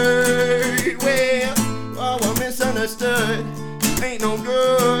 Well, oh, I'm misunderstood. You ain't no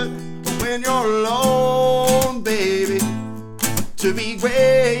good when you're alone, baby. To be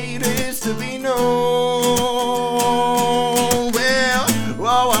great is to be known. Well,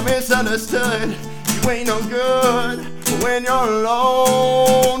 oh, I'm misunderstood. You ain't no good when you're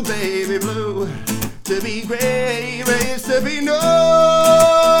alone, baby blue. To be great is to be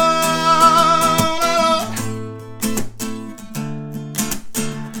known.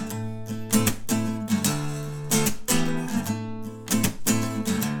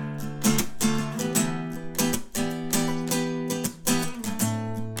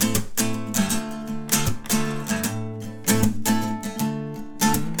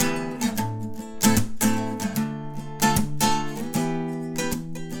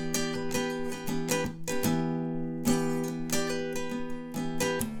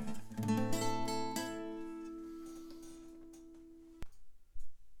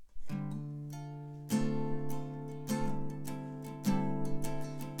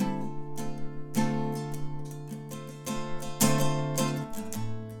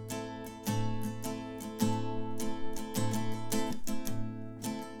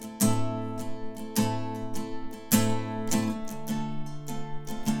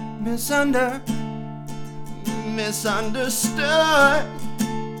 Misunderstood.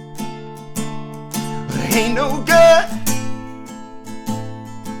 Ain't no good.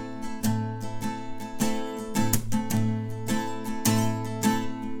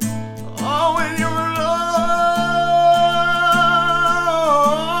 Oh, when you're alone.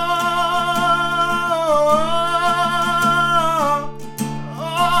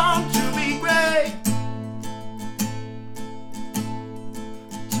 Oh, to be great.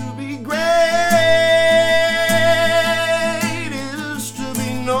 To be great is to be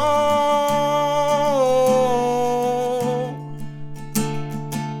known.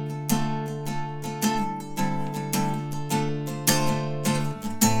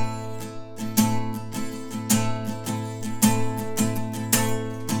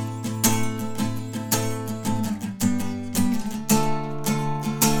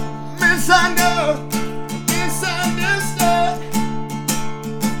 Misunderstood.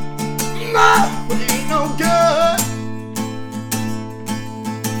 No, it ain't no good.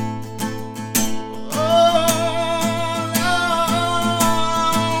 Oh, no,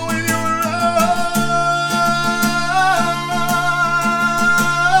 when you're alone.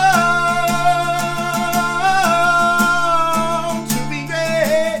 To be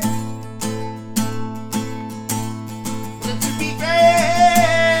great. To be great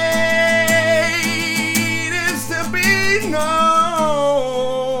is to be known.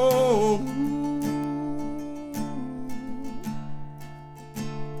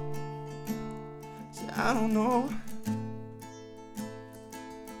 See, I don't know.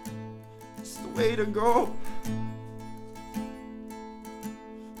 It's the way to go.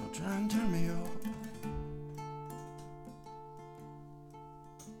 Don't try and turn me off.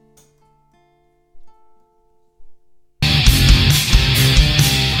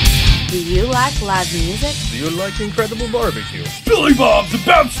 you like live music? Do you like incredible barbecue? Billy Bob's in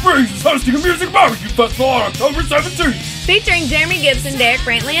Banff Springs is hosting a music barbecue festival on October 17th. Featuring Jeremy Gibson, Derek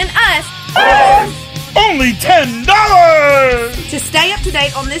Brantley, and us. Only $10! To stay up to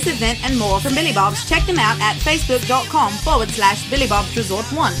date on this event and more from Billy Bob's, check them out at facebook.com/Billy Bob's Resort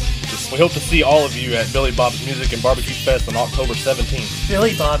 1. We hope to see all of you at Billy Bob's Music and Barbecue Fest on October 17th.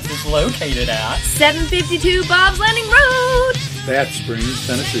 Billy Bob's is located at 752 Bob's Landing Road, Banff Springs,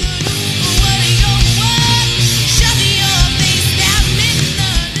 Tennessee.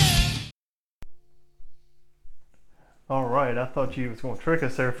 All right, I thought you was going to trick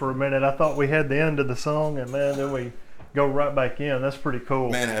us there for a minute. I thought we had the end of the song, and man, then we go right back in. That's pretty cool.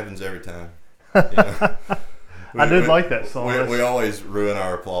 Man, it happens every time. I did like that song. We always ruin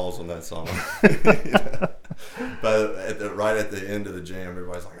our applause on that song. But right at the end of the jam,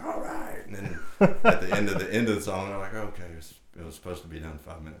 everybody's like, "All right," and then at the end of the song, they're like, "Okay, it was supposed to be done in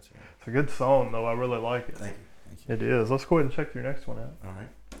 5 minutes." Yeah. It's a good song, though. I really like it. Thank you. It is. Let's go ahead and check your next one out. All right.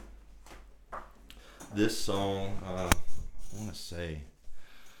 This song, I want to say,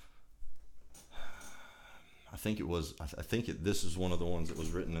 I think this is one of the ones that was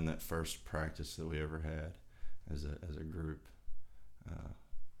written in that first practice that we ever had as a group.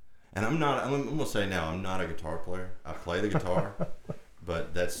 And I'm gonna say now, I'm not a guitar player. I play the guitar,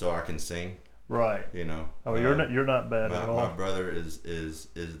 but that's so I can sing. Right. You know. Oh, you're not bad at all. My brother is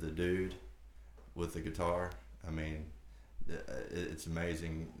the dude with the guitar. I mean, it's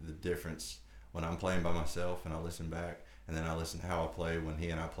amazing the difference when I'm playing by myself and I listen back, and then I listen to how I play when he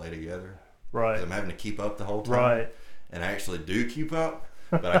and I play together. Right. 'Cause I'm having to keep up the whole time. Right. And I actually do keep up,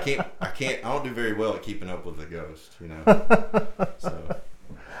 but I don't do very well at keeping up with the ghost, you know. So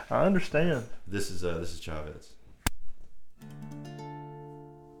I understand. This is Chavez.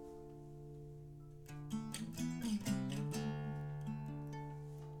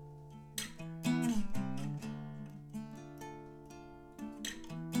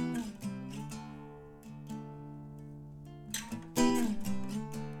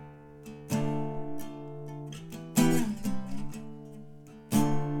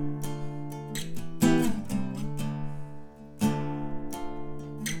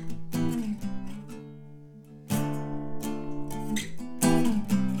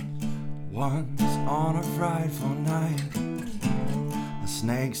 Once on a frightful night, a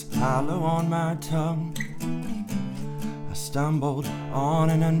snake's hollow on my tongue. I stumbled on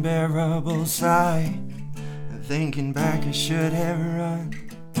an unbearable sight, and thinking back I should have run.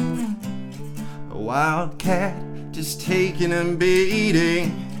 A wildcat just taking and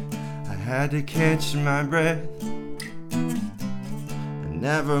beating, I had to catch my breath. And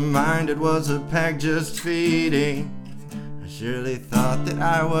never mind, it was a pack just feeding. I surely thought that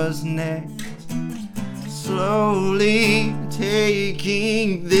I was next. Slowly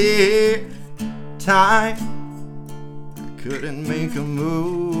taking their time, I couldn't make a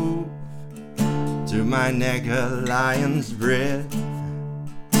move. To my neck a lion's breath,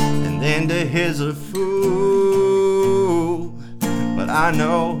 and then to his a fool. But I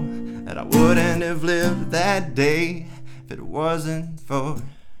know that I wouldn't have lived that day if it wasn't for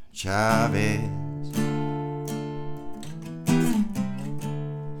Chavez.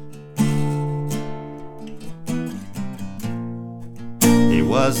 He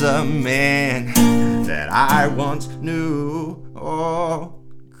was a man that I once knew, oh,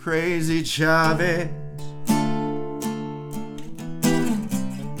 crazy Chavez.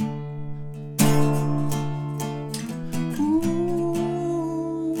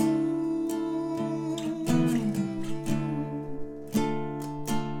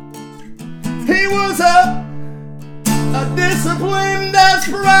 He was a disciplined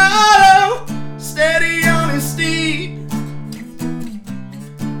desperado, steady on his steed.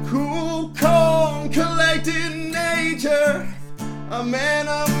 Cool, calm, collected nature, a man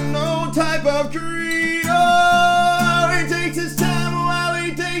of no type of creed. Oh, he takes his time while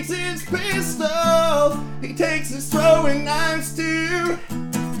he takes his pistol. He takes his throwing knives too.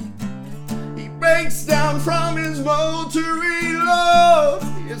 He breaks down from his mode to reload.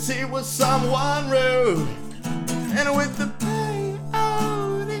 Yes, he was someone rude, and with the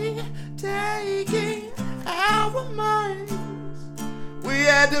peyote taking our minds, we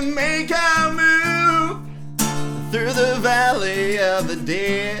had to make our move through the valley of the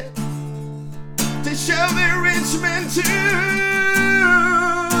dead to show the rich men truth.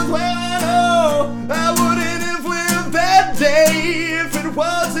 Well, I know I wouldn't have lived that day if it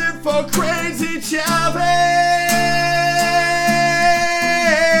wasn't for crazy Chavez.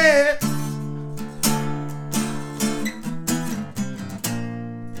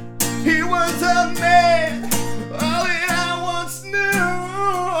 He was a man, all that I once knew.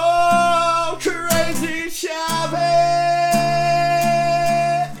 Oh,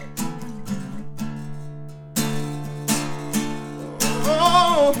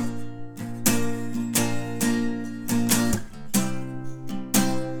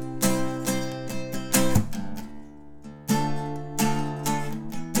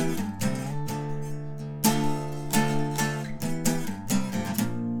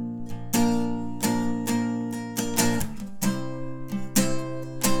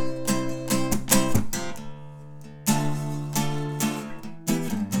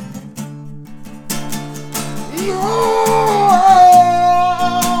 Oh,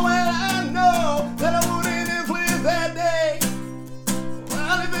 and I know that I wouldn't have lived that day.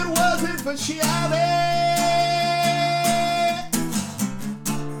 Well, if it wasn't for Chavez.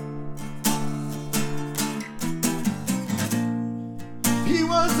 He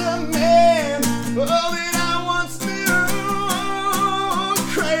was a man, oh, that I once knew.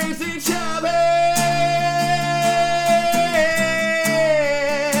 Crazy Chavez.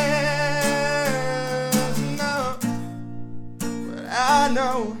 No, but I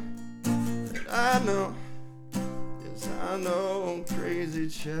know, yes, I know, Crazy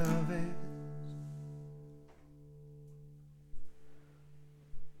Chavez.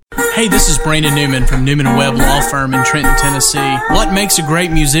 Hey, this is Brandon Newman from Newman & Webb Law Firm in Trenton, Tennessee. What makes a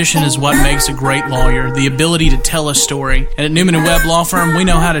great musician is what makes a great lawyer, the ability to tell a story. And at Newman & Webb Law Firm, we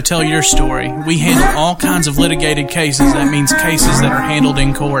know how to tell your story. We handle all kinds of litigated cases. That means cases that are handled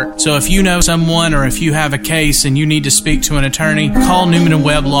in court. So if you know someone or if you have a case and you need to speak to an attorney, call Newman &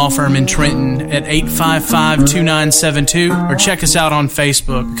 Webb Law Firm in Trenton at 855-2972 or check us out on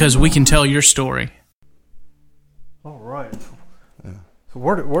Facebook because we can tell your story. All right. So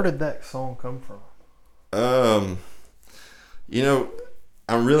where did that song come from? You know,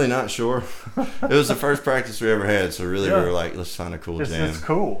 I'm really not sure. It was the first practice we ever had, so really we were like, let's find a cool jam. It's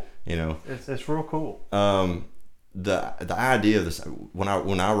cool. You know, it's real cool. The idea of this, when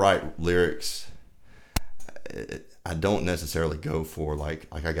I write lyrics, I don't necessarily go for like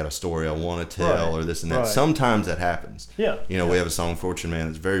I got a story I want to tell or this and that. Right. Sometimes that happens. Yeah. You know, we have a song, Fortune Man,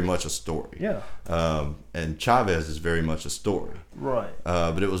 it's very much a story. Yeah. And Chavez is very much a story. Right.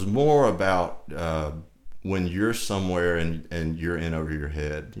 But it was more about when you're somewhere and you're in over your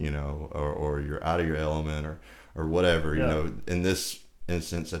head, you know, or you're out of your element or whatever, you know. In this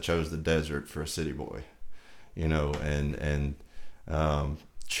instance, I chose the desert for a city boy, you know, and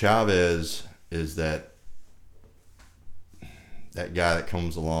Chavez is that guy that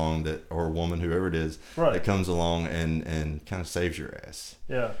comes along, or woman, whoever it is, that comes along and kind of saves your ass.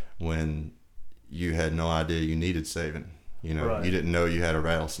 Yeah. When you had no idea you needed saving, you know, you didn't know you had a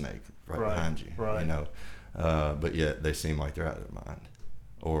rattlesnake right behind you, you know, but yet they seem like they're out of their mind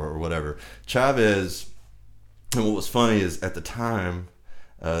or whatever. Chavez, and what was funny is at the time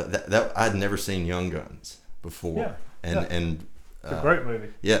that I'd never seen Young Guns before, and it's a great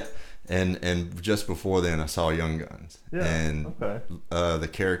movie. Yeah. And just before then, I saw Young Guns, and the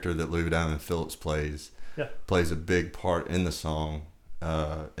character that Louis Diamond Phillips plays a big part in the song,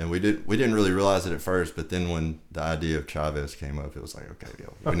 and we didn't really realize it at first, but then when the idea of Chavez came up, it was like, okay,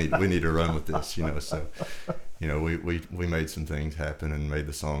 we need to run with this, you know. So, you know, we made some things happen and made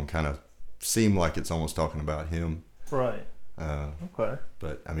the song kind of seem like it's almost talking about him, right? Okay.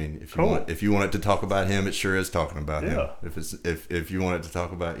 But I mean, if you want it to talk about him, it sure is talking about him. If you want it to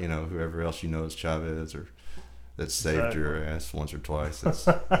talk about, you know, whoever else you know is Chavez or that saved your ass once or twice, that's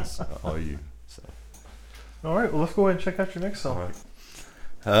all you. So. All right. Well, let's go ahead and check out your next song.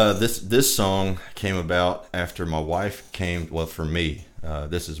 All right. This song came about after my wife came. Well, for me,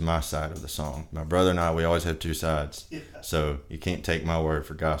 this is my side of the song. My brother and I, we always have two sides, so you can't take my word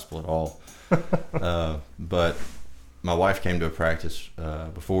for gospel at all. But my wife came to a practice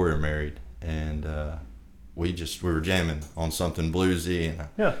before we were married, and we were jamming on something bluesy,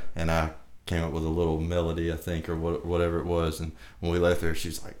 and I came up with a little melody, I think, or whatever it was. And when we left there,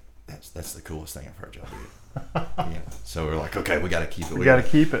 she's like, "That's the coolest thing I've heard y'all do." You know, so we're like, "Okay, we got to keep it. We got to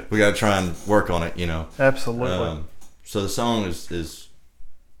keep it. We got to try and work on it." You know, absolutely. So the song is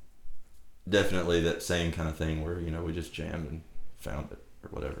definitely that same kind of thing where, you know, we just jammed and found it or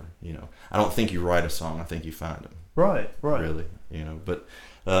whatever. You know, I don't think you write a song; I think you find them. Right. Really, you know. But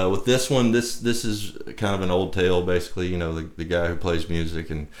with this one, this is kind of an old tale, basically. You know, the guy who plays music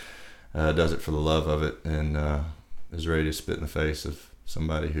and does it for the love of it, and is ready to spit in the face of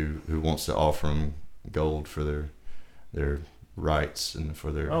somebody who wants to offer him gold for their rights and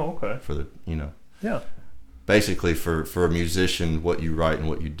for their for the, you know. Yeah. Basically, for a musician, what you write and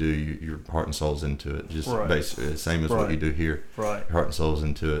what you do, your heart and soul's into it. Just basically the same as what you do here. Right. Your heart and soul's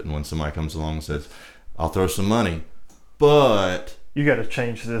into it, and when somebody comes along and says, "I'll throw some money, but you got to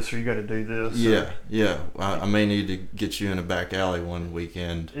change this or you got to do this." Yeah. I may need to get you in a back alley one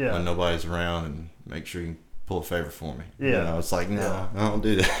weekend when nobody's around and make sure you can pull a favor for me. Yeah. You know, it's like, no, I don't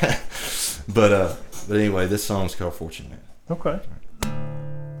do that. But anyway, this song's called Fortune Man. Okay.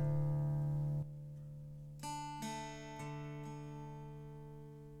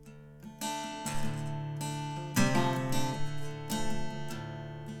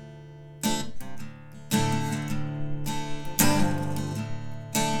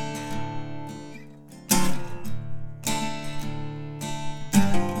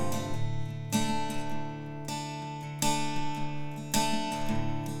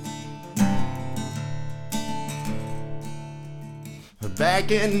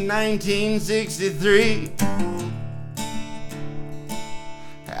 back in 1963.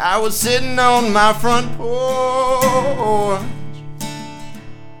 I was sitting on my front porch,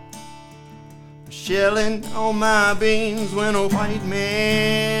 shelling on my beans, when a white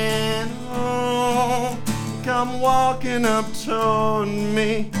man come walking up toward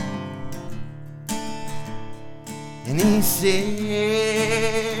me. And he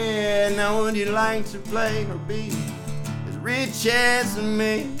said, now would you like to play or be as rich as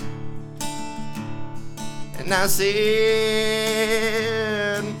me? And I said,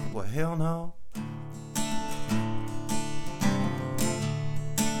 well, hell no.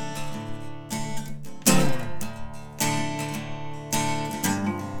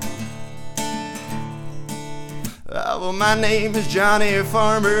 Well, my name is Johnny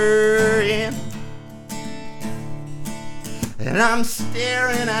Farmer, yeah. And I'm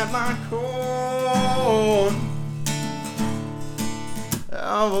staring at my corn.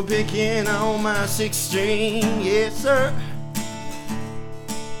 I'm picking on my 6th string, yes sir.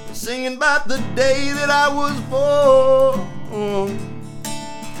 Singing about the day that I was born.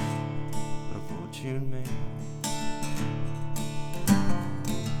 A fortune man.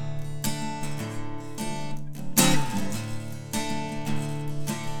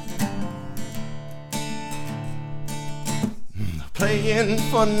 Playing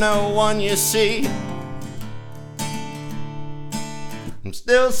for no one, you see. I'm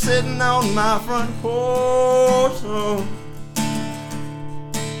still sitting on my front porch. Oh,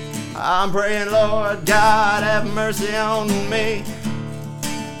 I'm praying, Lord God, have mercy on me.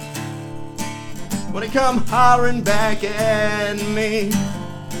 When he come hollering back at me,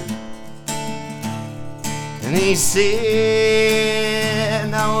 and he said,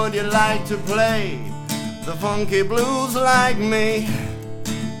 now would you like to play the funky blues like me?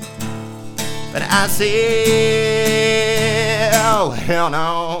 But I said, oh hell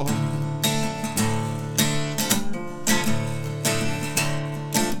no.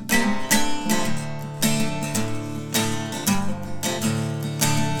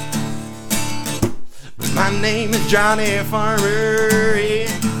 But my name is Johnny Farmer, yeah.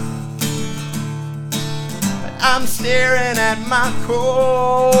 But I'm staring at my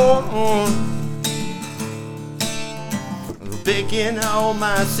corn, picking on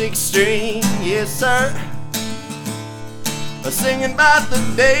my 6th string, yes sir. Singing about the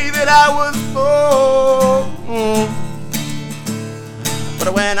day that I was born.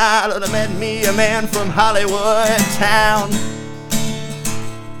 But when I met me a man from Hollywood town,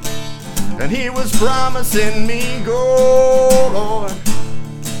 and he was promising me gold, Lord.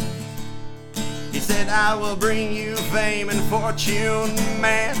 He said, I will bring you fame and fortune,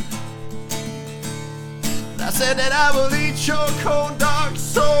 man. I said that I will eat your cold dark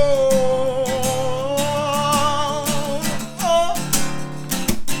soul. Oh.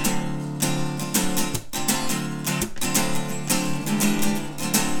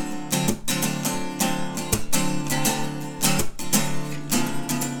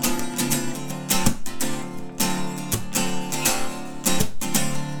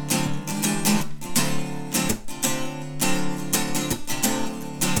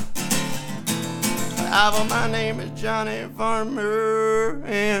 Well, my name is Johnny Farmer,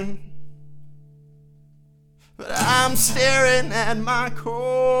 and but I'm staring at my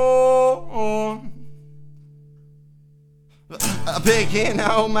corn, picking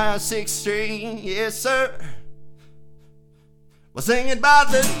on my 6th string, yes sir. Was singing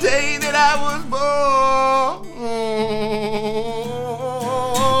about the day that I was born.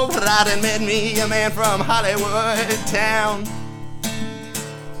 But I done met me a man from Hollywood town,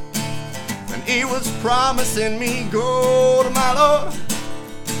 he was promising me gold, my Lord.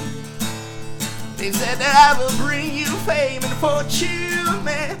 He said that I will bring you fame and fortune,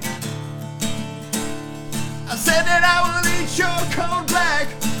 man. I said that I will eat your cold black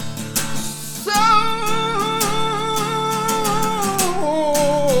soul.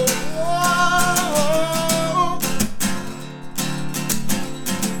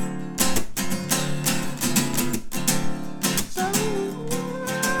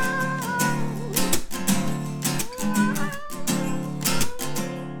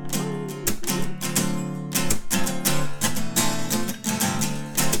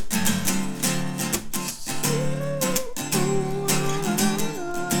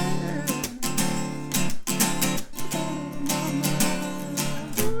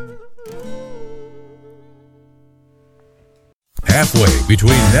 Parkway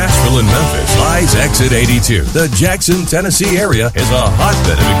between Nashville and Memphis lies Exit 82. The Jackson, Tennessee area is a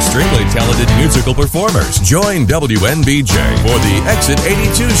hotbed of extremely talented musical performers. Join WNBJ for the Exit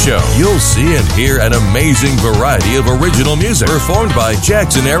 82 show. You'll see and hear an amazing variety of original music performed by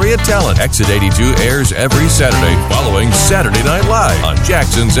Jackson area talent. Exit 82 airs every Saturday following Saturday Night Live on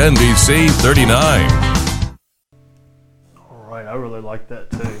Jackson's NBC 39. All right, I really like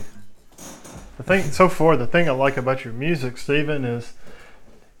that too. The thing I like about your music, Stephen, is,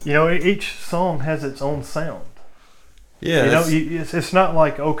 each song has its own sound. Yeah. It's not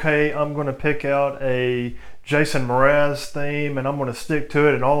like, okay, I'm going to pick out a Jason Mraz theme and I'm going to stick to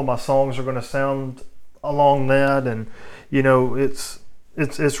it, and all of my songs are going to sound along that, and it's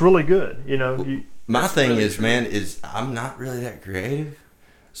really good. My thing is, man, I'm not really that creative.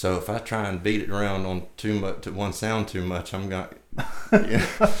 So if I try and beat it around on one sound too much, I've got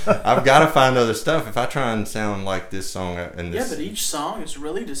to find other stuff. If I try and sound like this song and this, but each song is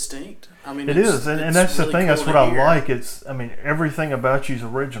really distinct. I mean, it is, and that's really the thing. That's what I like. Everything about you is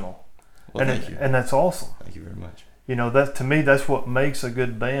original, thank you, and that's awesome. Thank you very much. That to me, that's what makes a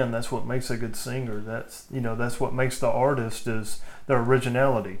good band. That's what makes a good singer. That's what makes the artist is their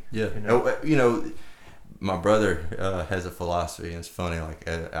originality. Yeah. My brother has a philosophy, and it's funny. Like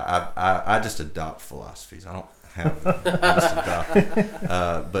I just adopt philosophies. I don't have them. I just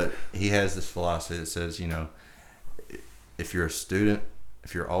adopt. But he has this philosophy that says, if you're a student,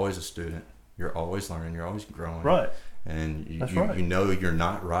 if you're always a student, you're always learning, you're always growing. Right. And you're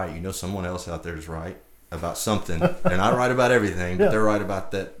not right. Someone else out there is right about something. They're not right about everything, but they're right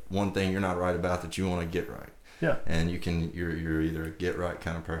about that one thing you're not right about that you want to get right. Yeah. And you're either a get right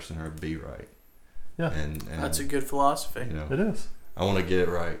kind of person or a be right. Yeah. And that's a good philosophy. It is. I want to get it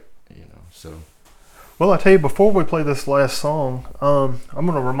right, so. Well, I tell you, before we play this last song, I'm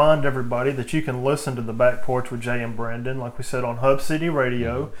going to remind everybody that you can listen to The Back Porch with Jay and Brandon, like we said, on Hub City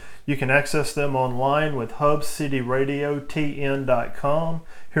Radio. Mm-hmm. You can access them online with hubcityradiotn.com.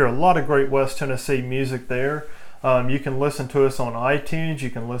 Hear a lot of great West Tennessee music there. You can listen to us on iTunes.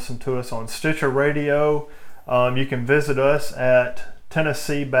 You can listen to us on Stitcher Radio. You can visit us at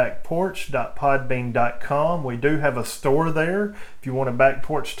TennesseeBackPorch.podbean.com. We do have a store there. If you want a Back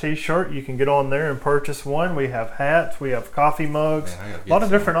Porch t-shirt, you can get on there and purchase one. We have hats, we have coffee mugs, a lot of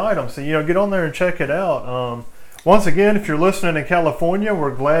different items. So, get on there and check it out. Once again, if you're listening in California,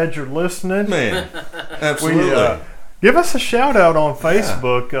 we're glad you're listening. Man, absolutely. Give us a shout out on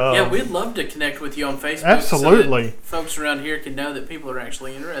Facebook. We'd love to connect with you on Facebook. Absolutely. So that folks around here can know that people are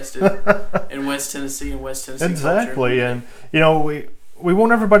actually interested in West Tennessee and West Tennessee exactly. culture. And, we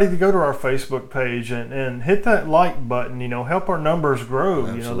want everybody to go to our Facebook page and hit that like button, help our numbers grow.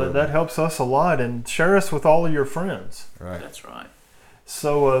 Absolutely. That helps us a lot, and share us with all of your friends. Right. That's right.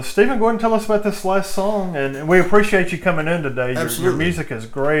 So, Stephen, go ahead and tell us about this last song, and we appreciate you coming in today. Your music is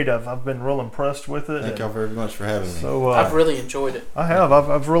great. I've been real impressed with it. Thank y'all very much for having me. So, I've really enjoyed it. I have.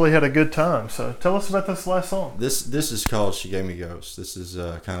 I've really had a good time. So, tell us about this last song. This is called She Gave Me Ghosts. This is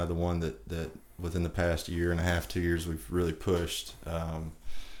kind of the one that within the past year and a half, 2 years, we've really pushed. Of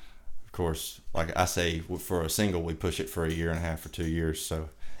course, like I say, for a single, we push it for a year and a half or 2 years. So,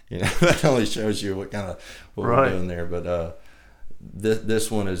 that only shows you what we're doing there. But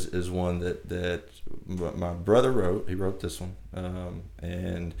this one is one that my brother wrote. He wrote this one,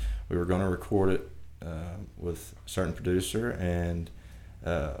 and we were going to record it with a certain producer, and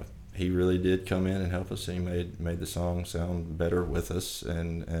he really did come in and help us. He made the song sound better with us,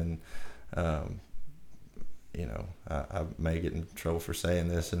 and I may get in trouble for saying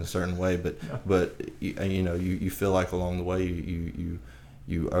this in a certain way, but you feel like along the way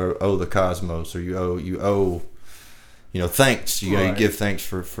you owe the cosmos, or you owe thanks. You give thanks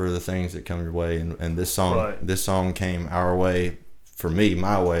for the things that come your way, and this song came our way, for me,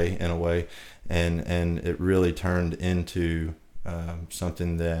 my way in a way, and it really turned into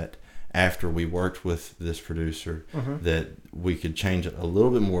something that after we worked with this producer, that we could change it a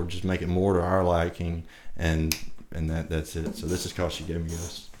little bit more, just make it more to our liking, and that's it. So this is called She Gave Me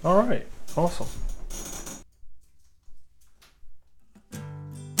Ghosts. All right, awesome.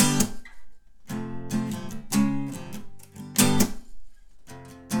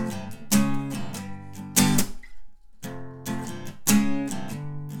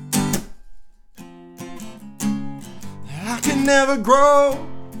 I can never grow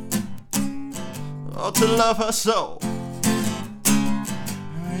to love her so.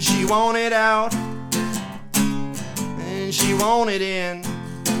 She want it out and she want it in.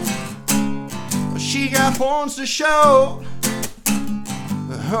 She got horns to show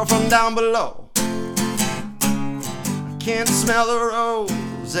her from down below. I can't smell the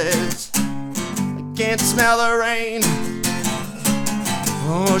roses, I can't smell the rain.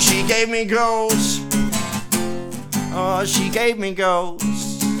 Oh, she gave me ghosts. Oh, she gave me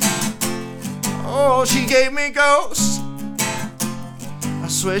ghosts. Oh, she gave me ghosts. I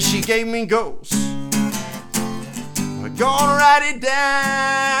swear she gave me ghosts. We're gonna write it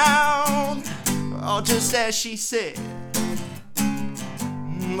down, oh, just as she said.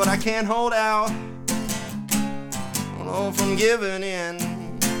 But I can't hold out, oh, from giving in.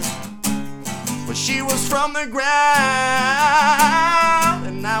 But she was from the ground,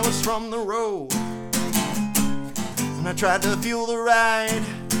 and I was from the road. And I tried to fuel the ride,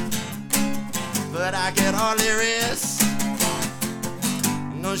 but I could hardly rest.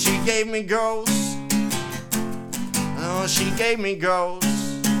 No, she gave me ghosts. Oh, she gave me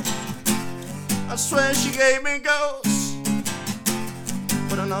ghosts. I swear she gave me ghosts.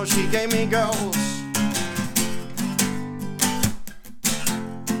 But I know she gave me ghosts.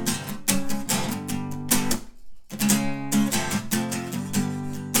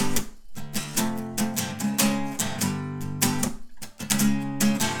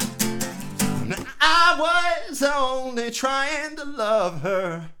 I was only trying to love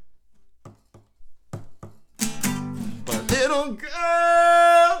her, but little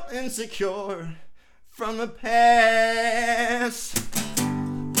girl insecure from the past.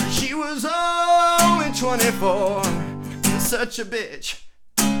 She was only 24 and such a bitch,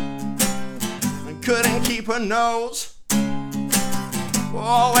 and couldn't keep her nose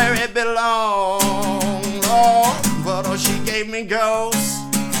where it belonged. Oh, but oh, she gave me ghosts.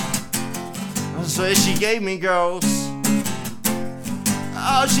 I swear she gave me ghosts.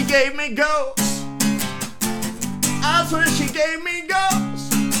 Oh, she gave me ghosts. I swear she gave me ghosts.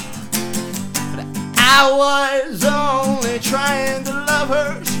 But I was only trying to love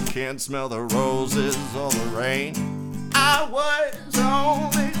her. She can't smell the roses or the rain. I was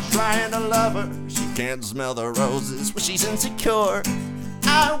only trying to love her. She can't smell the roses, but she's insecure.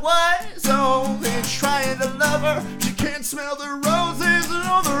 I was only trying to love her. She can't smell the roses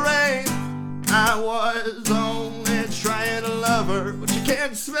or the rain. I was only trying to love her, but you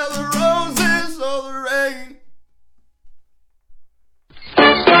can't smell the roses or the rain.